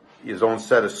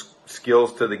set of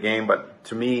skills to the game. But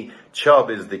to me, Chubb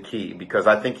is the key, because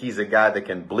I think he's a guy that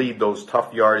can bleed those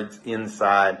tough yards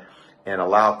inside and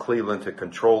allow Cleveland to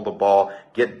control the ball,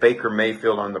 get Baker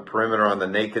Mayfield on the perimeter on the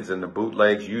nakeds and the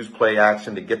bootlegs, use play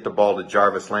action to get the ball to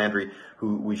Jarvis Landry,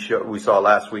 who we saw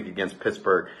last week against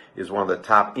Pittsburgh is one of the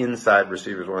top inside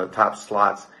receivers, one of the top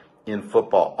slots in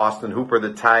football. Austin Hooper,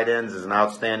 the tight ends, is an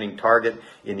outstanding target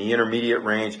in the intermediate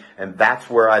range, and that's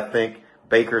where I think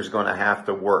Baker's going to have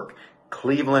to work.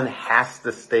 Cleveland has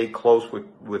to stay close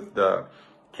with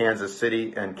Kansas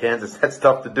City, and Kansas, that's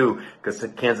tough to do because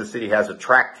Kansas City has a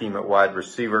track team at wide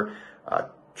receiver.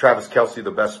 Travis Kelce, the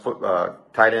best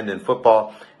tight end in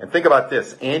football. And think about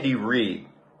this, Andy Reid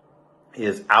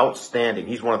is outstanding.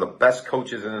 He's one of the best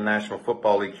coaches in the National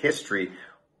Football League history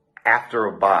after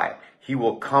a bye. He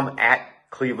will come at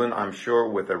Cleveland, I'm sure,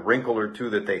 with a wrinkle or two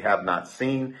that they have not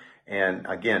seen. And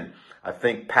again, I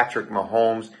think Patrick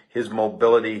Mahomes, his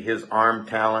mobility, his arm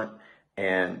talent,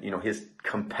 and his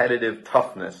competitive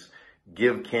toughness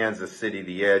give Kansas City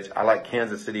the edge. I like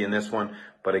Kansas City in this one,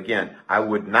 but again, I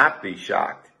would not be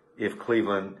shocked if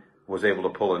Cleveland was able to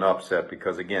pull an upset,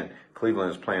 because again,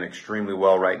 Cleveland is playing extremely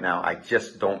well right now. I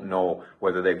just don't know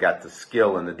whether they've got the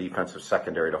skill in the defensive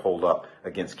secondary to hold up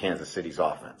against Kansas City's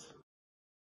offense.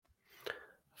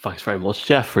 Thanks very much,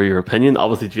 Jeff, for your opinion.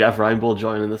 Obviously, Jeff Reinbold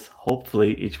joining us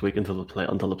hopefully each week until the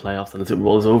playoffs and the Super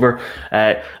Bowl is over.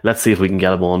 Let's see if we can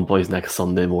get him on, boys, next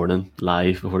Sunday morning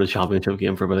live before the championship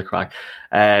game for a bit of crack.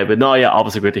 But no, yeah,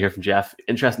 obviously great to hear from Jeff.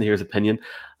 Interesting to hear his opinion.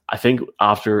 I think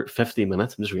after 15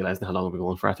 minutes, I'm just realizing how long we're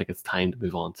going for. I think it's time to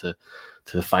move on to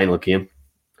the final game.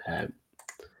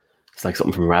 It's like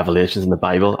something from Revelations in the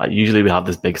Bible. Usually we have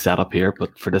this big setup here,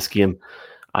 but for this game,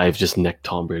 I've just nicked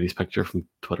Tom Brady's picture from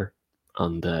Twitter.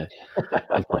 And I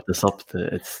put this up.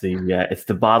 It's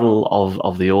the battle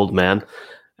of the old men,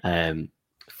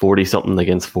 40-something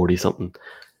against 40-something.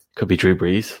 Could be Drew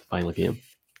Brees final game.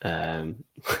 I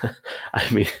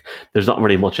mean, there's not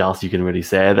really much else you can really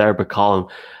say there. But Colin,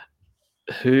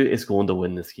 who is going to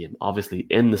win this game? Obviously,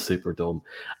 in the Superdome,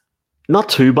 not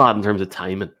too bad in terms of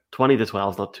timing.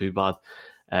 20-12 is not too bad.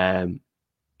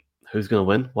 Who's going to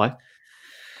win? Why?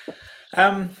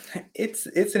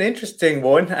 It's an interesting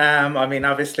one. I mean,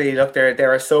 obviously, look,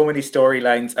 there are so many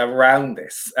storylines around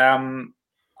this. The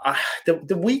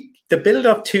build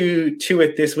up to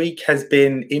it this week has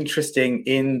been interesting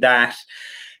in that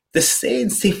the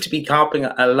Saints seem to be copping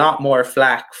a lot more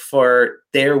flack for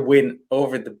their win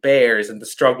over the Bears and the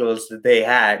struggles that they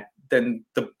had than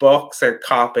the Bucs are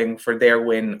copping for their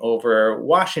win over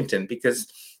Washington,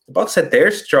 because the Bucs had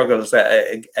their struggles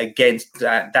against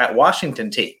that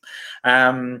Washington team,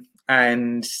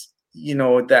 and so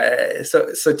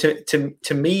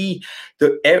to me,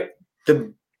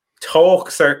 the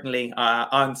talk certainly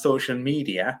on social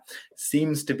media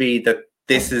seems to be that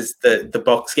this is the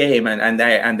Bucks game, and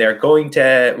they're going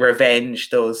to revenge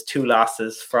those 2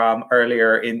 losses from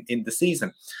earlier in the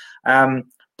season.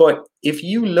 But if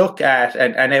you look at,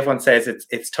 and everyone says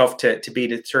it's tough to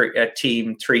beat a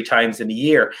team 3 times in a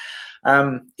year.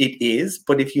 It is,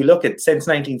 but if you look at since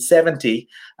 1970,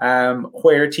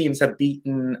 where teams have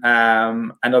beaten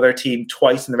another team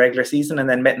twice in the regular season and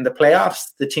then met in the playoffs,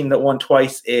 the team that won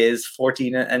twice is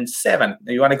 14-7. Now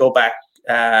you want to go back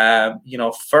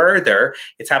further,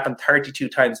 it's happened 32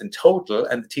 times in total,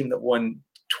 and the team that won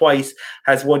twice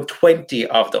has won 20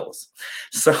 of those.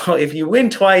 So if you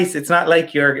win twice, it's not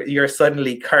like you're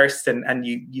suddenly cursed and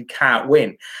you can't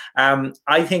win.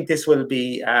 I think this will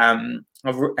be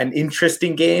an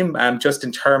interesting game, just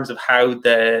in terms of how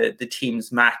the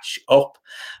teams match up.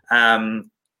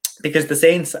 Because the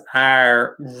Saints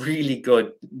are really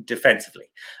good defensively.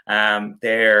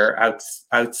 They're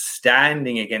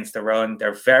outstanding against the run.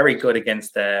 They're very good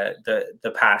against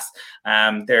the pass.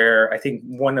 They're, I think,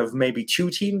 one of maybe 2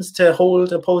 teams to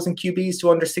hold opposing QBs to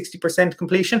under 60%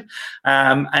 completion.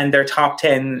 And they're top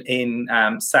 10 in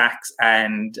sacks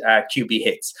and QB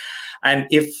hits. And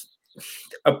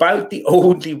about the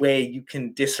only way you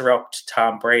can disrupt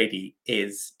Tom Brady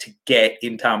is to get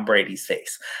in Tom Brady's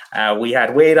face. We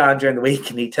had Wade on during the week,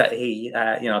 and he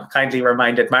kindly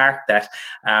reminded Mark that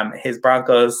his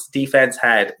Broncos defense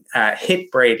had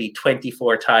hit Brady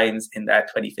 24 times in that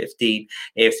 2015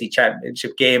 AFC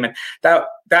Championship game, and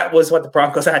that was what the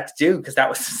Broncos had to do, because that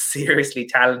was a seriously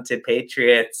talented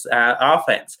Patriots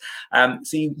offense.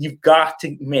 So you've got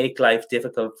to make life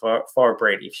difficult for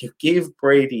Brady. If you give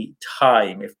Brady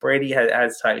time, if Brady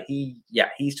has time,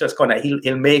 he's just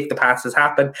he'll make the passes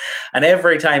happen. And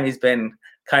every time he's been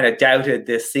kind of doubted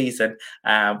this season,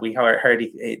 we heard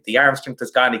the arm strength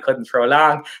was gone, he couldn't throw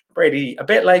long. Brady, a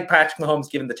bit like Patrick Mahomes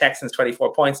giving the Texans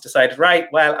 24 points, decided, right,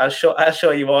 well, I'll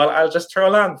show you all. I'll just throw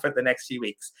long for the next few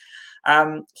weeks.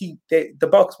 The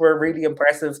Bucks were really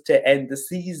impressive to end the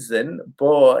season,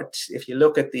 but if you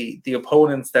look at the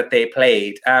opponents that they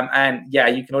played,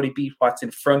 you can only beat what's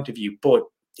in front of you, but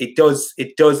it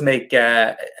does make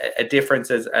a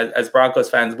difference as Broncos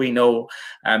fans. We know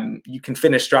you can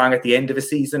finish strong at the end of a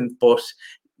season, but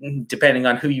depending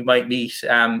on who you might meet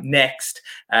next,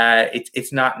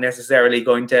 it's not necessarily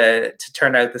going to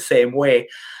turn out the same way.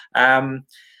 I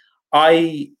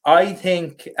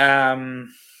think I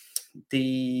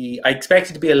expect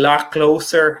it to be a lot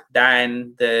closer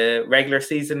than the regular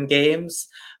season games,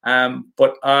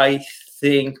 but I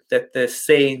think that the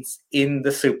Saints in the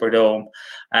Superdome,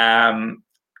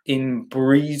 in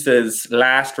Breeze's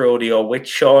last rodeo with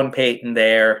Sean Payton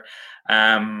there,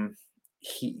 I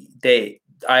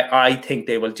think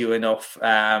they will do enough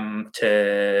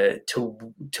to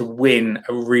win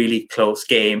a really close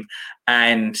game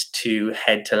and to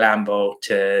head to Lambeau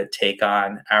to take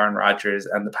on Aaron Rodgers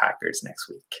and the Packers next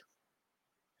week.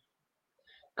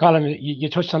 Colin, you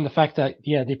touched on the fact that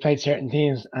they played certain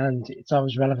teams, and it's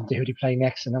always relevant to who they play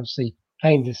next. And obviously,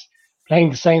 playing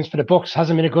the Saints for the Bucks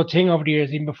hasn't been a good thing over the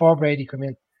years, even before Brady came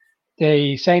in.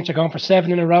 The Saints are going for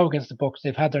 7 in a row against the Bucks.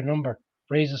 They've had their number.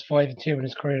 Breeze is 5-2 in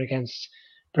his career against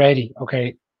Brady.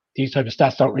 Okay, these type of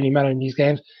stats don't really matter in these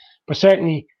games, but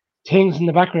certainly things in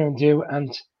the background do.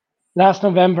 And last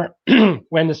November,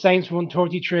 when the Saints won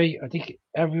 33, I think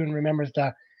everyone remembers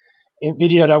that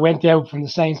video that went out from the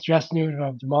Saints dressing room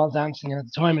of them all dancing. And at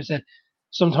the time, I said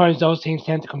sometimes those teams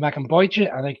tend to come back and bite you,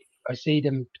 and I see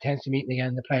them potentially meeting again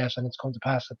in the playoffs, and it's come to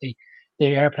pass that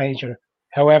they are playing each other.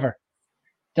 However,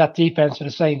 that defense for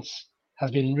the Saints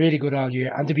has been really good all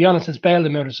year, and to be honest, it's bailed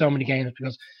them out of so many games,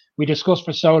 because we discussed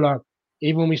for so long,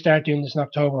 even when we started doing this in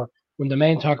October, when the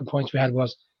main talking points we had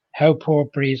was how poor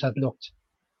Breeze had looked,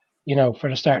 for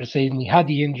the start of the season. He had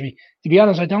the injury. To be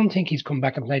honest, I don't think he's come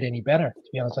back and played any better, to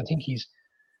be honest. I think he's,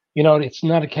 it's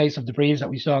not a case of the Breeze that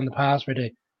we saw in the past where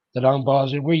the long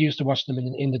balls, we're used to watching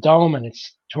them in the dome, and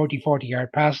it's 30,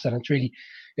 40-yard passes, and it's really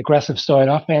aggressive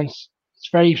style offense. It's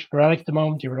very sporadic at the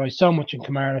moment. He relies so much on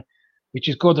Kamara, which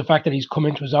is good. The fact that he's come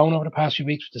into his own over the past few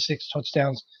weeks with the 6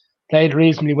 touchdowns, played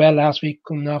reasonably well last week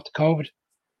coming off the COVID.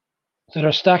 So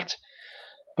they're stacked.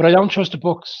 But I don't trust the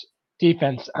Bucks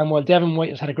defense. And while Devin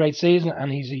White has had a great season,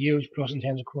 and he's a huge plus in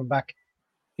terms of coming back,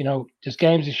 there's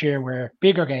games this year where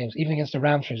bigger games, even against the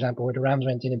Rams, for example, where the Rams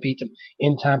went in and beat them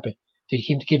in Tampa, they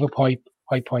came to give up high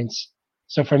points.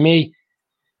 So for me,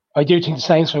 I do think the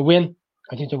Saints will win.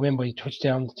 I think they'll win by a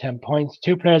touchdown to 10 points.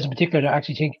 2 players in particular that I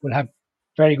actually think will have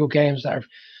very good games that have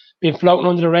been floating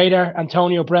under the radar.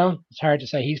 Antonio Brown, it's hard to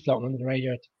say he's floating under the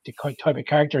radar, the type of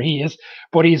character he is,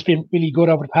 but he's been really good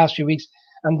over the past few weeks.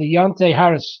 And Deontay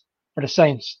Harris for the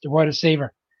Saints, the wide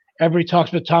receiver. Everybody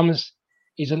talks about Thomas.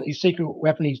 He's a secret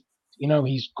weapon.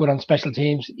 he's good on special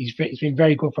teams. He's been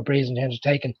very good for Breeze in terms of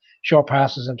taking short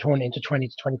passes and turning into 20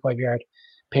 to 25-yard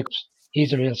pickups.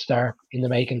 He's a real star in the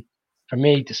making. For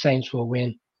me, the Saints will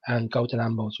win and go to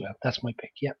Lambeau as well. That's my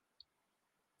pick, yeah.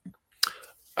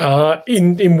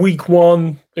 In week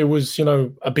one, it was,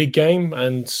 a big game,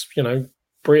 and,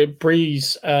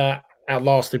 Breeze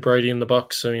outlasted Brady and the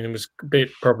Bucks. I mean, it was a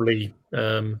bit probably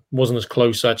wasn't as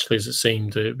close actually as it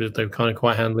seemed. They were kind of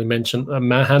quite handily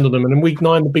handled them. And in week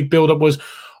 9, the big build-up was,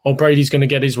 Brady's going to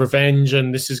get his revenge,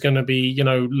 and this is going to be,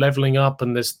 leveling up,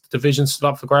 and this division stood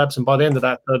up for grabs. And by the end of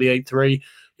that, 38-3,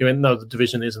 you went, no, the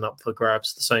division isn't up for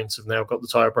grabs. The Saints have now got the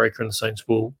tiebreaker, and the Saints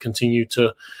will continue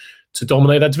to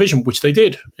dominate that division, which they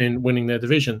did in winning their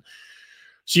division.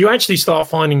 So you actually start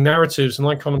finding narratives, and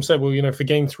like Colin said, well, for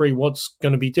game 3, what's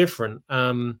going to be different?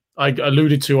 I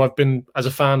alluded to, I've been, as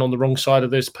a fan, on the wrong side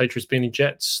of this. Patriots beating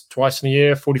Jets twice in a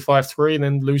year, 45-3, and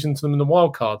then losing to them in the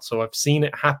wild card. So I've seen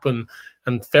it happen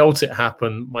and felt it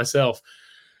happen myself.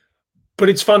 But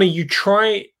it's funny, you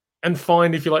try and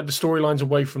find, if you like, the storylines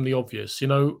away from the obvious.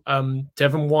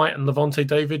 Devin White and Levante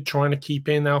David trying to keep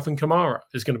in Alvin Kamara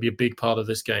is going to be a big part of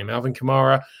this game. Alvin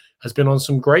Kamara has been on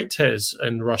some great tears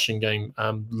in the rushing game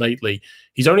lately.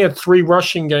 He's only had 3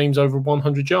 rushing games over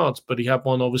 100 yards, but he had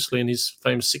one, obviously, in his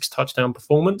famous 6-touchdown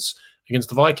performance against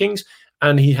the Vikings,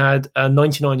 and he had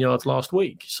 99 yards last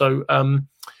week. So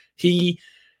he's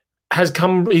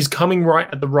coming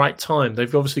right at the right time.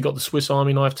 They've obviously got the Swiss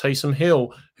Army knife Taysom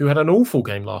Hill, who had an awful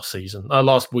game last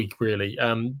week, really,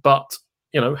 but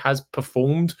has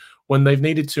performed when they've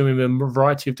needed to in a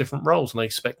variety of different roles, and they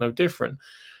expect no different.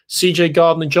 CJ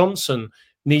Gardner-Johnson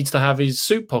needs to have his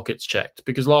suit pockets checked,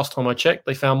 because last time I checked,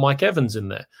 they found Mike Evans in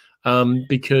there,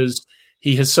 because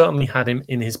he has certainly had him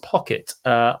in his pocket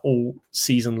all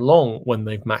season long when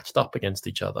they've matched up against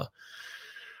each other.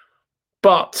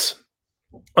 But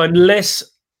I'm less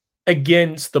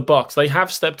against the Bucs. They have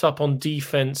stepped up on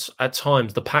defense at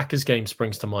times. The Packers game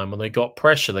springs to mind when they got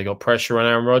pressure. They got pressure on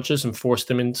Aaron Rodgers and forced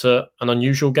him into an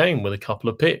unusual game with a couple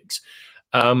of picks.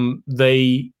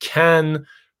 They can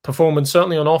perform, and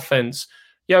certainly on offense,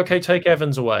 take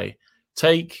Evans away,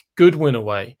 take Goodwin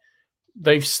away.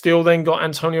 They've still then got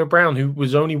Antonio Brown, who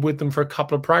was only with them for a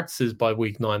couple of practices by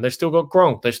week 9. They've still got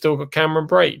Gronk. They've still got Cameron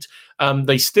Brate.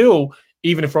 They still,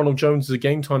 even if Ronald Jones is a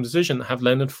game-time decision, have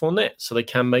Leonard Fournette, so they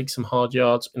can make some hard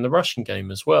yards in the rushing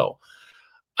game as well.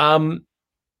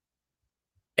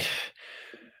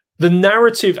 The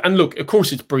narrative, and look, of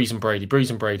course, it's Breeze and Brady.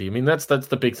 I mean, that's the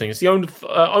big thing. It's the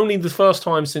only the first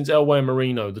time since Elway and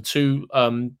Marino, the 2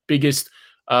 biggest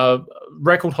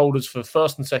record holders for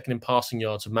first and second in passing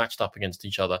yards have matched up against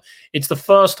each other. It's the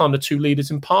first time the 2 leaders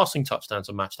in passing touchdowns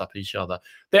have matched up each other.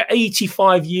 They're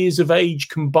 85 years of age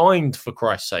combined, for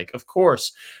Christ's sake. Of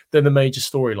course, they're the major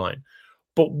storyline.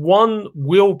 But one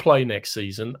will play next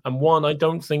season, and one I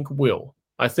don't think will.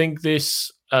 I think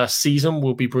this season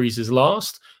will be Breeze's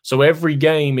last. So every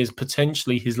game is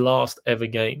potentially his last ever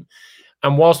game.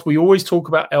 And whilst we always talk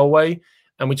about Elway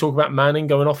and we talk about Manning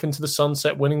going off into the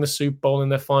sunset, winning the Super Bowl in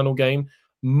their final game,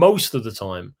 most of the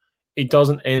time, it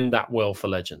doesn't end that well for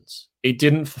legends. It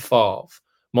didn't for Favre.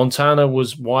 Montana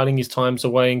was whiling his times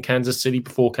away in Kansas City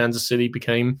before Kansas City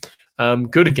became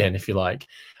good again, if you like.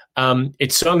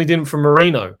 It certainly didn't for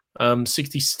Marino.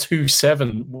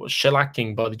 62-7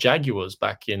 shellacking by the Jaguars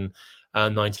back in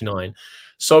 99.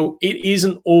 So it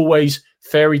isn't always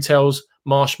fairy tales,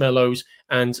 marshmallows,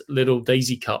 and little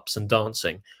daisy cups and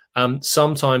dancing.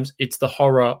 Sometimes it's the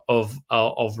horror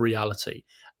of reality.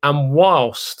 And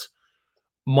whilst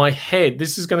my head,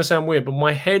 this is going to sound weird, but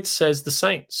my head says the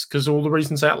Saints, because all the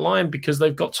reasons outlined, because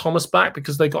they've got Thomas back,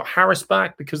 because they've got Harris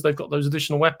back, because they've got those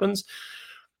additional weapons.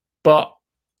 But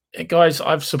guys,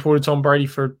 I've supported Tom Brady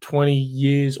for 20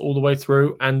 years all the way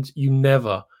through, and you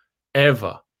never,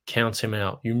 ever count him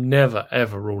out. You never,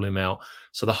 ever rule him out.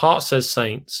 So the heart says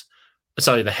Saints.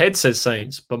 Sorry, the head says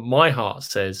Saints, but my heart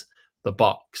says the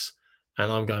Bucs.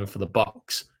 And I'm going for the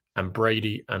Bucs and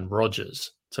Brady and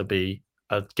Rodgers to be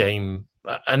a game,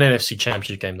 an NFC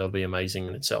Championship game that'll be amazing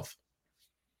in itself.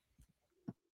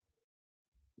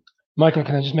 Michael,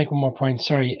 can I just make one more point?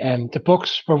 Sorry. The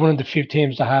Bucs were one of the few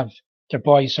teams to have their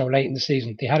bye so late in the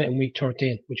season. They had it in week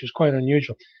 13, which was quite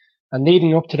unusual. And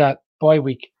leading up to that bye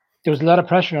week, there was a lot of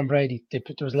pressure on Brady. There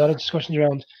was a lot of discussions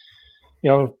around,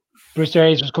 Bruce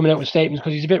Arians was coming out with statements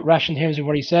because he's a bit rash in terms of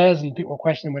what he says, and people were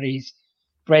questioning whether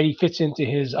Brady fits into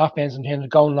his offense in terms of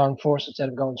going long force instead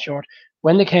of going short.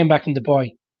 When they came back in the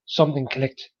bye, something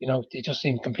clicked. They just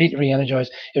seemed completely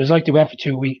re-energized. It was like they went away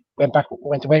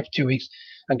for 2 weeks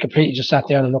and completely just sat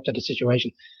down and looked at the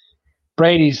situation.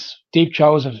 Brady's deep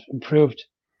throws have improved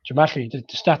dramatically. The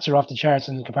stats are off the charts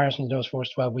in comparison to those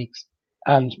first 12 weeks.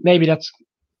 And maybe that's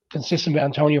consistent with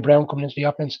Antonio Brown coming into the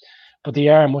offense, but they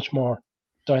are a much more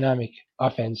dynamic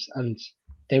offense, and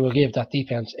they will give that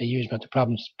defense a huge amount of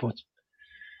problems. But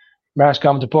Mark's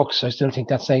gone with the Bucks. I still think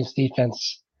that Saints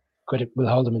defense will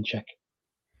hold them in check.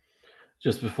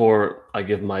 Just before I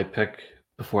give my pick,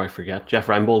 before I forget, Jeff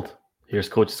Reinbold, here's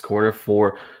Coach's Corner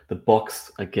for the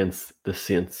Bucks against the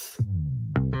Saints.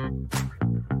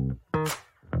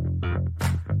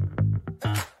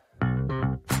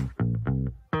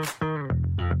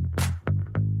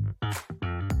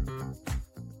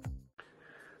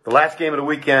 The last game of the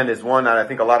weekend is one that I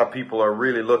think a lot of people are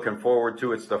really looking forward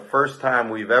to. It's the first time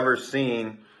we've ever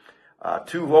seen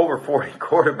two over 40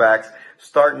 quarterbacks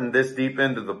starting this deep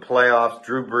into the playoffs.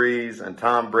 Drew Brees and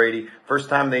Tom Brady. First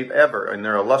time they've ever, in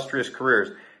their illustrious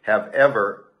careers, have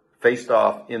ever faced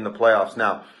off in the playoffs.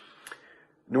 Now,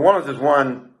 New Orleans has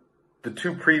won the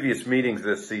two previous meetings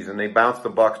this season. They bounced the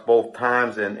Bucks both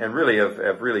times and really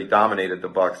have really dominated the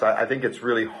Bucks. I think it's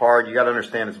really hard. You got to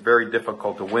understand it's very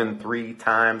difficult to win 3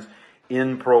 times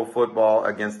in pro football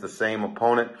against the same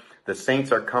opponent. The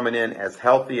Saints are coming in as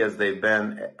healthy as they've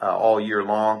been all year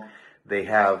long. They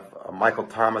have Michael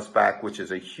Thomas back, which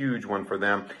is a huge one for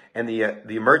them. And the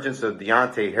emergence of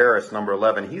Deontay Harris, number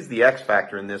 11, he's the X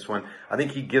factor in this one. I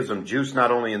think he gives them juice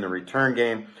not only in the return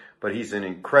game, but he's an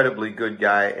incredibly good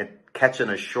guy at catching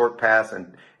a short pass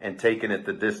and taking it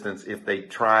the distance if they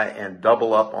try and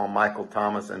double up on Michael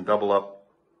Thomas and double up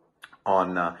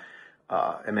on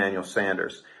Emmanuel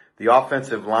Sanders. The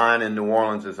offensive line in New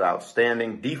Orleans is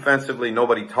outstanding. Defensively,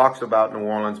 nobody talks about New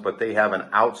Orleans, but they have an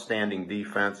outstanding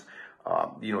defense.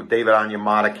 David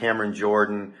Onyemata, Cameron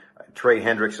Jordan, Trey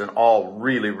Hendrickson, all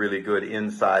really, really good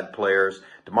inside players.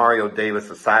 Demario Davis,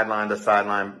 a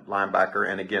sideline-to-sideline linebacker,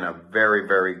 and again, a very,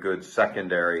 very good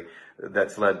secondary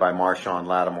that's led by Marshawn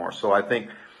Lattimore. So I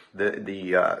think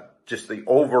just the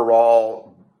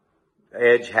overall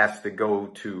edge has to go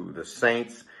to the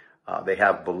Saints. They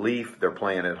have belief. They're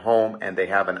playing at home, and they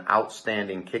have an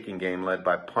outstanding kicking game led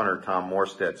by punter Tom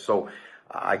Morstead. So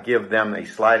I give them a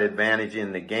slight advantage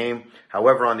in the game.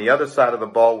 However, on the other side of the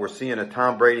ball, we're seeing a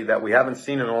Tom Brady that we haven't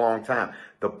seen in a long time.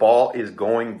 The ball is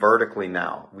going vertically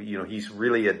now. He's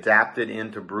really adapted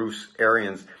into Bruce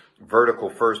Arians' vertical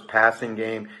first passing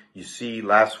game. You see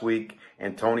last week,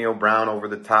 Antonio Brown over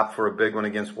the top for a big one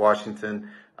against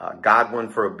Washington. Godwin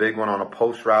for a big one on a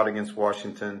post route against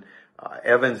Washington.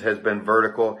 Evans has been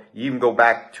vertical. You even go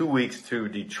back 2 weeks to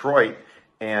Detroit,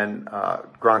 and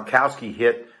Gronkowski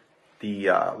hit the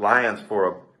Lions for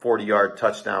a 40-yard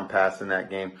touchdown pass in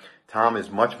that game. Tom is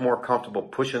much more comfortable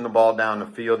pushing the ball down the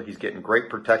field. He's getting great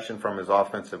protection from his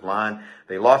offensive line.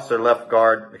 They lost their right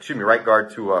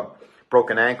guard to a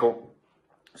broken ankle.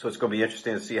 So it's going to be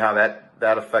interesting to see how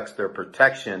that affects their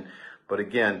protection. But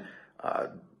again,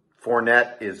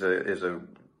 Fournette is a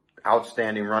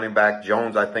outstanding running back.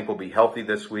 Jones, I think, will be healthy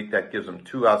this week. That gives them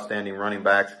 2 outstanding running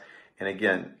backs. And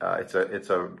again, it's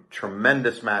a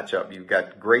tremendous matchup. You've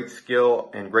got great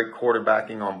skill and great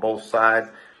quarterbacking on both sides.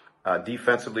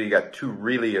 Defensively, you got 2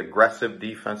 really aggressive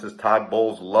defenses. Todd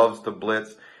Bowles loves to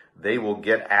blitz. They will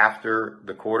get after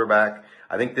the quarterback.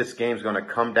 I think this game's going to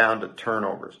come down to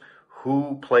turnovers.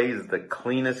 Who plays the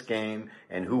cleanest game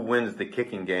and who wins the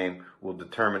kicking game will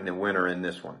determine the winner in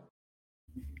this one.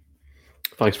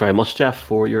 Thanks very much, Jeff,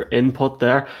 for your input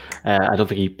there. I don't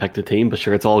think he picked a team, but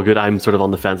sure, it's all good. I'm sort of on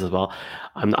the fence as well.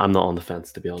 I'm not on the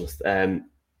fence, to be honest. The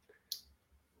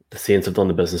Saints have done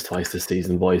the business twice this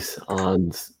season, boys,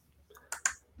 and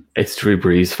it's Drew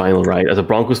Brees' final ride. As a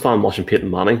Broncos fan, watching Peyton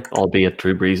Manning, albeit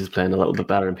Drew Brees is playing a little bit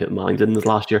better than Peyton Manning did in this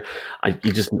last year,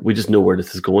 we just know where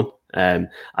this is going.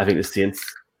 I think the Saints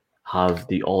have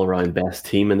the all-around best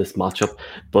team in this matchup,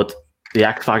 but the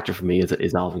X factor for me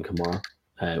is Alvin Kamara.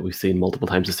 We've seen multiple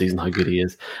times this season how good he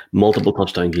is, multiple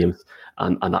touchdown games,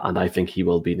 and I think he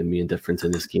will be the main difference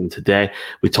in this game today.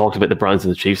 We talked about the Browns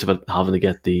and the Chiefs about having to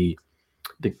get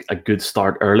a good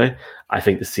start early. I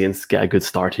think the Saints get a good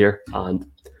start here, and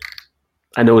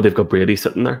I know they've got Brady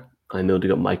sitting there. I know they've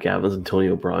got Mike Evans,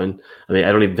 Antonio Brown. I mean,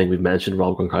 I don't even think we've mentioned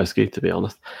Rob Gronkowski, to be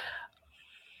honest.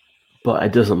 But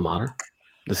it doesn't matter.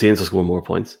 The Saints will score more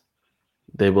points.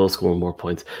 They will score more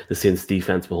points. The Saints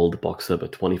defense will hold the Bucs to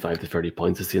about 25 to 30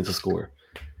 points. The Saints will score,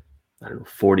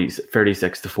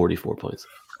 36 to 44 points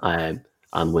and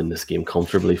win this game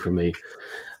comfortably for me.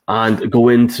 And go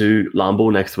into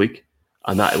Lambeau next week,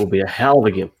 and that will be a hell of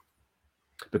a game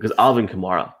because Alvin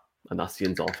Kamara and that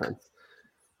Saints offense.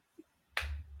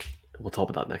 We'll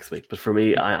talk about that next week. But for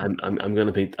me, I'm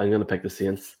gonna pick the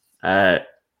Saints. Have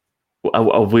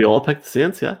we all picked the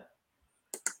Saints? Yeah.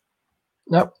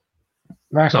 Nope.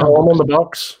 Mark's I'm gone on Bucks. the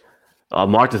box.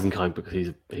 Mark doesn't count because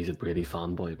he's a Brady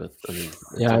fanboy, but I mean,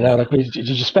 Yeah, I know. Like, did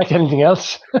you expect anything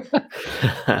else?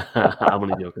 I'm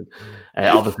only joking.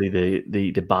 Obviously,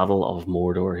 the Battle of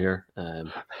Mordor here,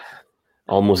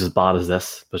 almost as bad as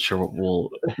this, but sure, we'll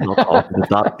not talk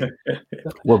about that.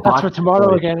 We're That's back for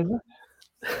tomorrow again, isn't it?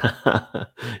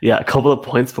 Yeah, a couple of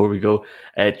points before we go.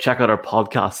 Check out our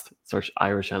podcast. Search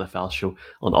Irish NFL Show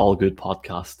on all good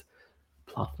podcast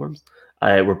platforms.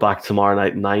 We're back tomorrow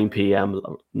night, 9 p.m.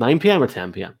 9 p.m. or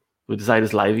 10 p.m. We decide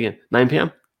it's live again. 9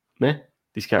 p.m. Meh? Do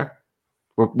you care?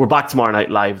 We're back tomorrow night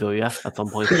live though, yeah, at some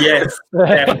point. Yes,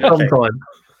 definitely. Sometime.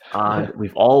 And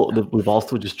we've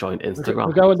also just joined Instagram.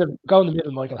 We're going the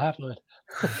middle, Michael, half night.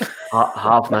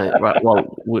 Half night, right?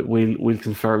 Well, we'll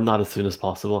confirm that as soon as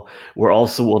possible. We're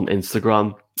also on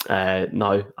Instagram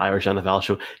now, Irish NFL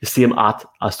Show. You see him at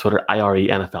us Twitter, IRE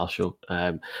NFL Show.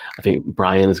 I think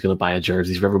Brian is going to buy a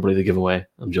jersey for everybody to give away.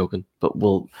 I'm joking, but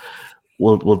we'll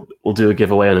do a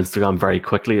giveaway on Instagram very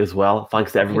quickly as well.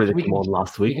 Thanks to everybody that came on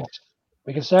last week.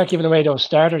 We can start giving away those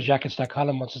starter jackets that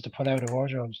Colin wants us to put out of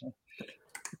wardrobe. So.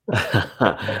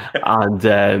 And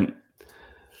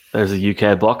there's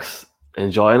a UK Bucks.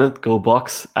 Enjoying it, go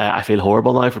Bucks. I feel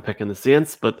horrible now for picking the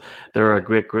Saints, but they're a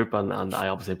great group, and I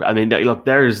obviously, I mean, look,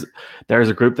 there's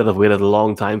a group that have waited a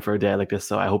long time for a day like this,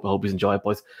 so I hope you enjoy it,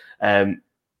 boys. And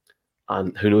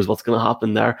who knows what's going to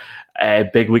happen there.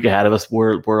 Big week ahead of us.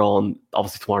 We're on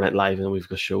obviously tomorrow night live, and we've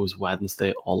got shows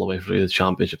Wednesday all the way through the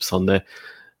Championship Sunday.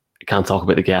 I can't talk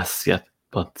about the guests yet,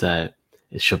 but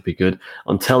it should be good.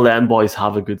 Until then, boys,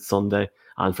 have a good Sunday.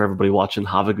 And for everybody watching,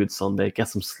 have a good Sunday. Get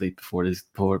some sleep before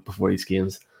these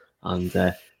games. And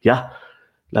yeah,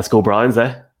 let's go Browns,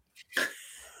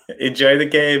 Enjoy the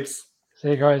games.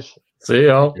 See you guys. See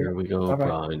y'all. Here we go, Bye-bye.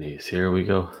 Brownies. Here we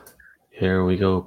go.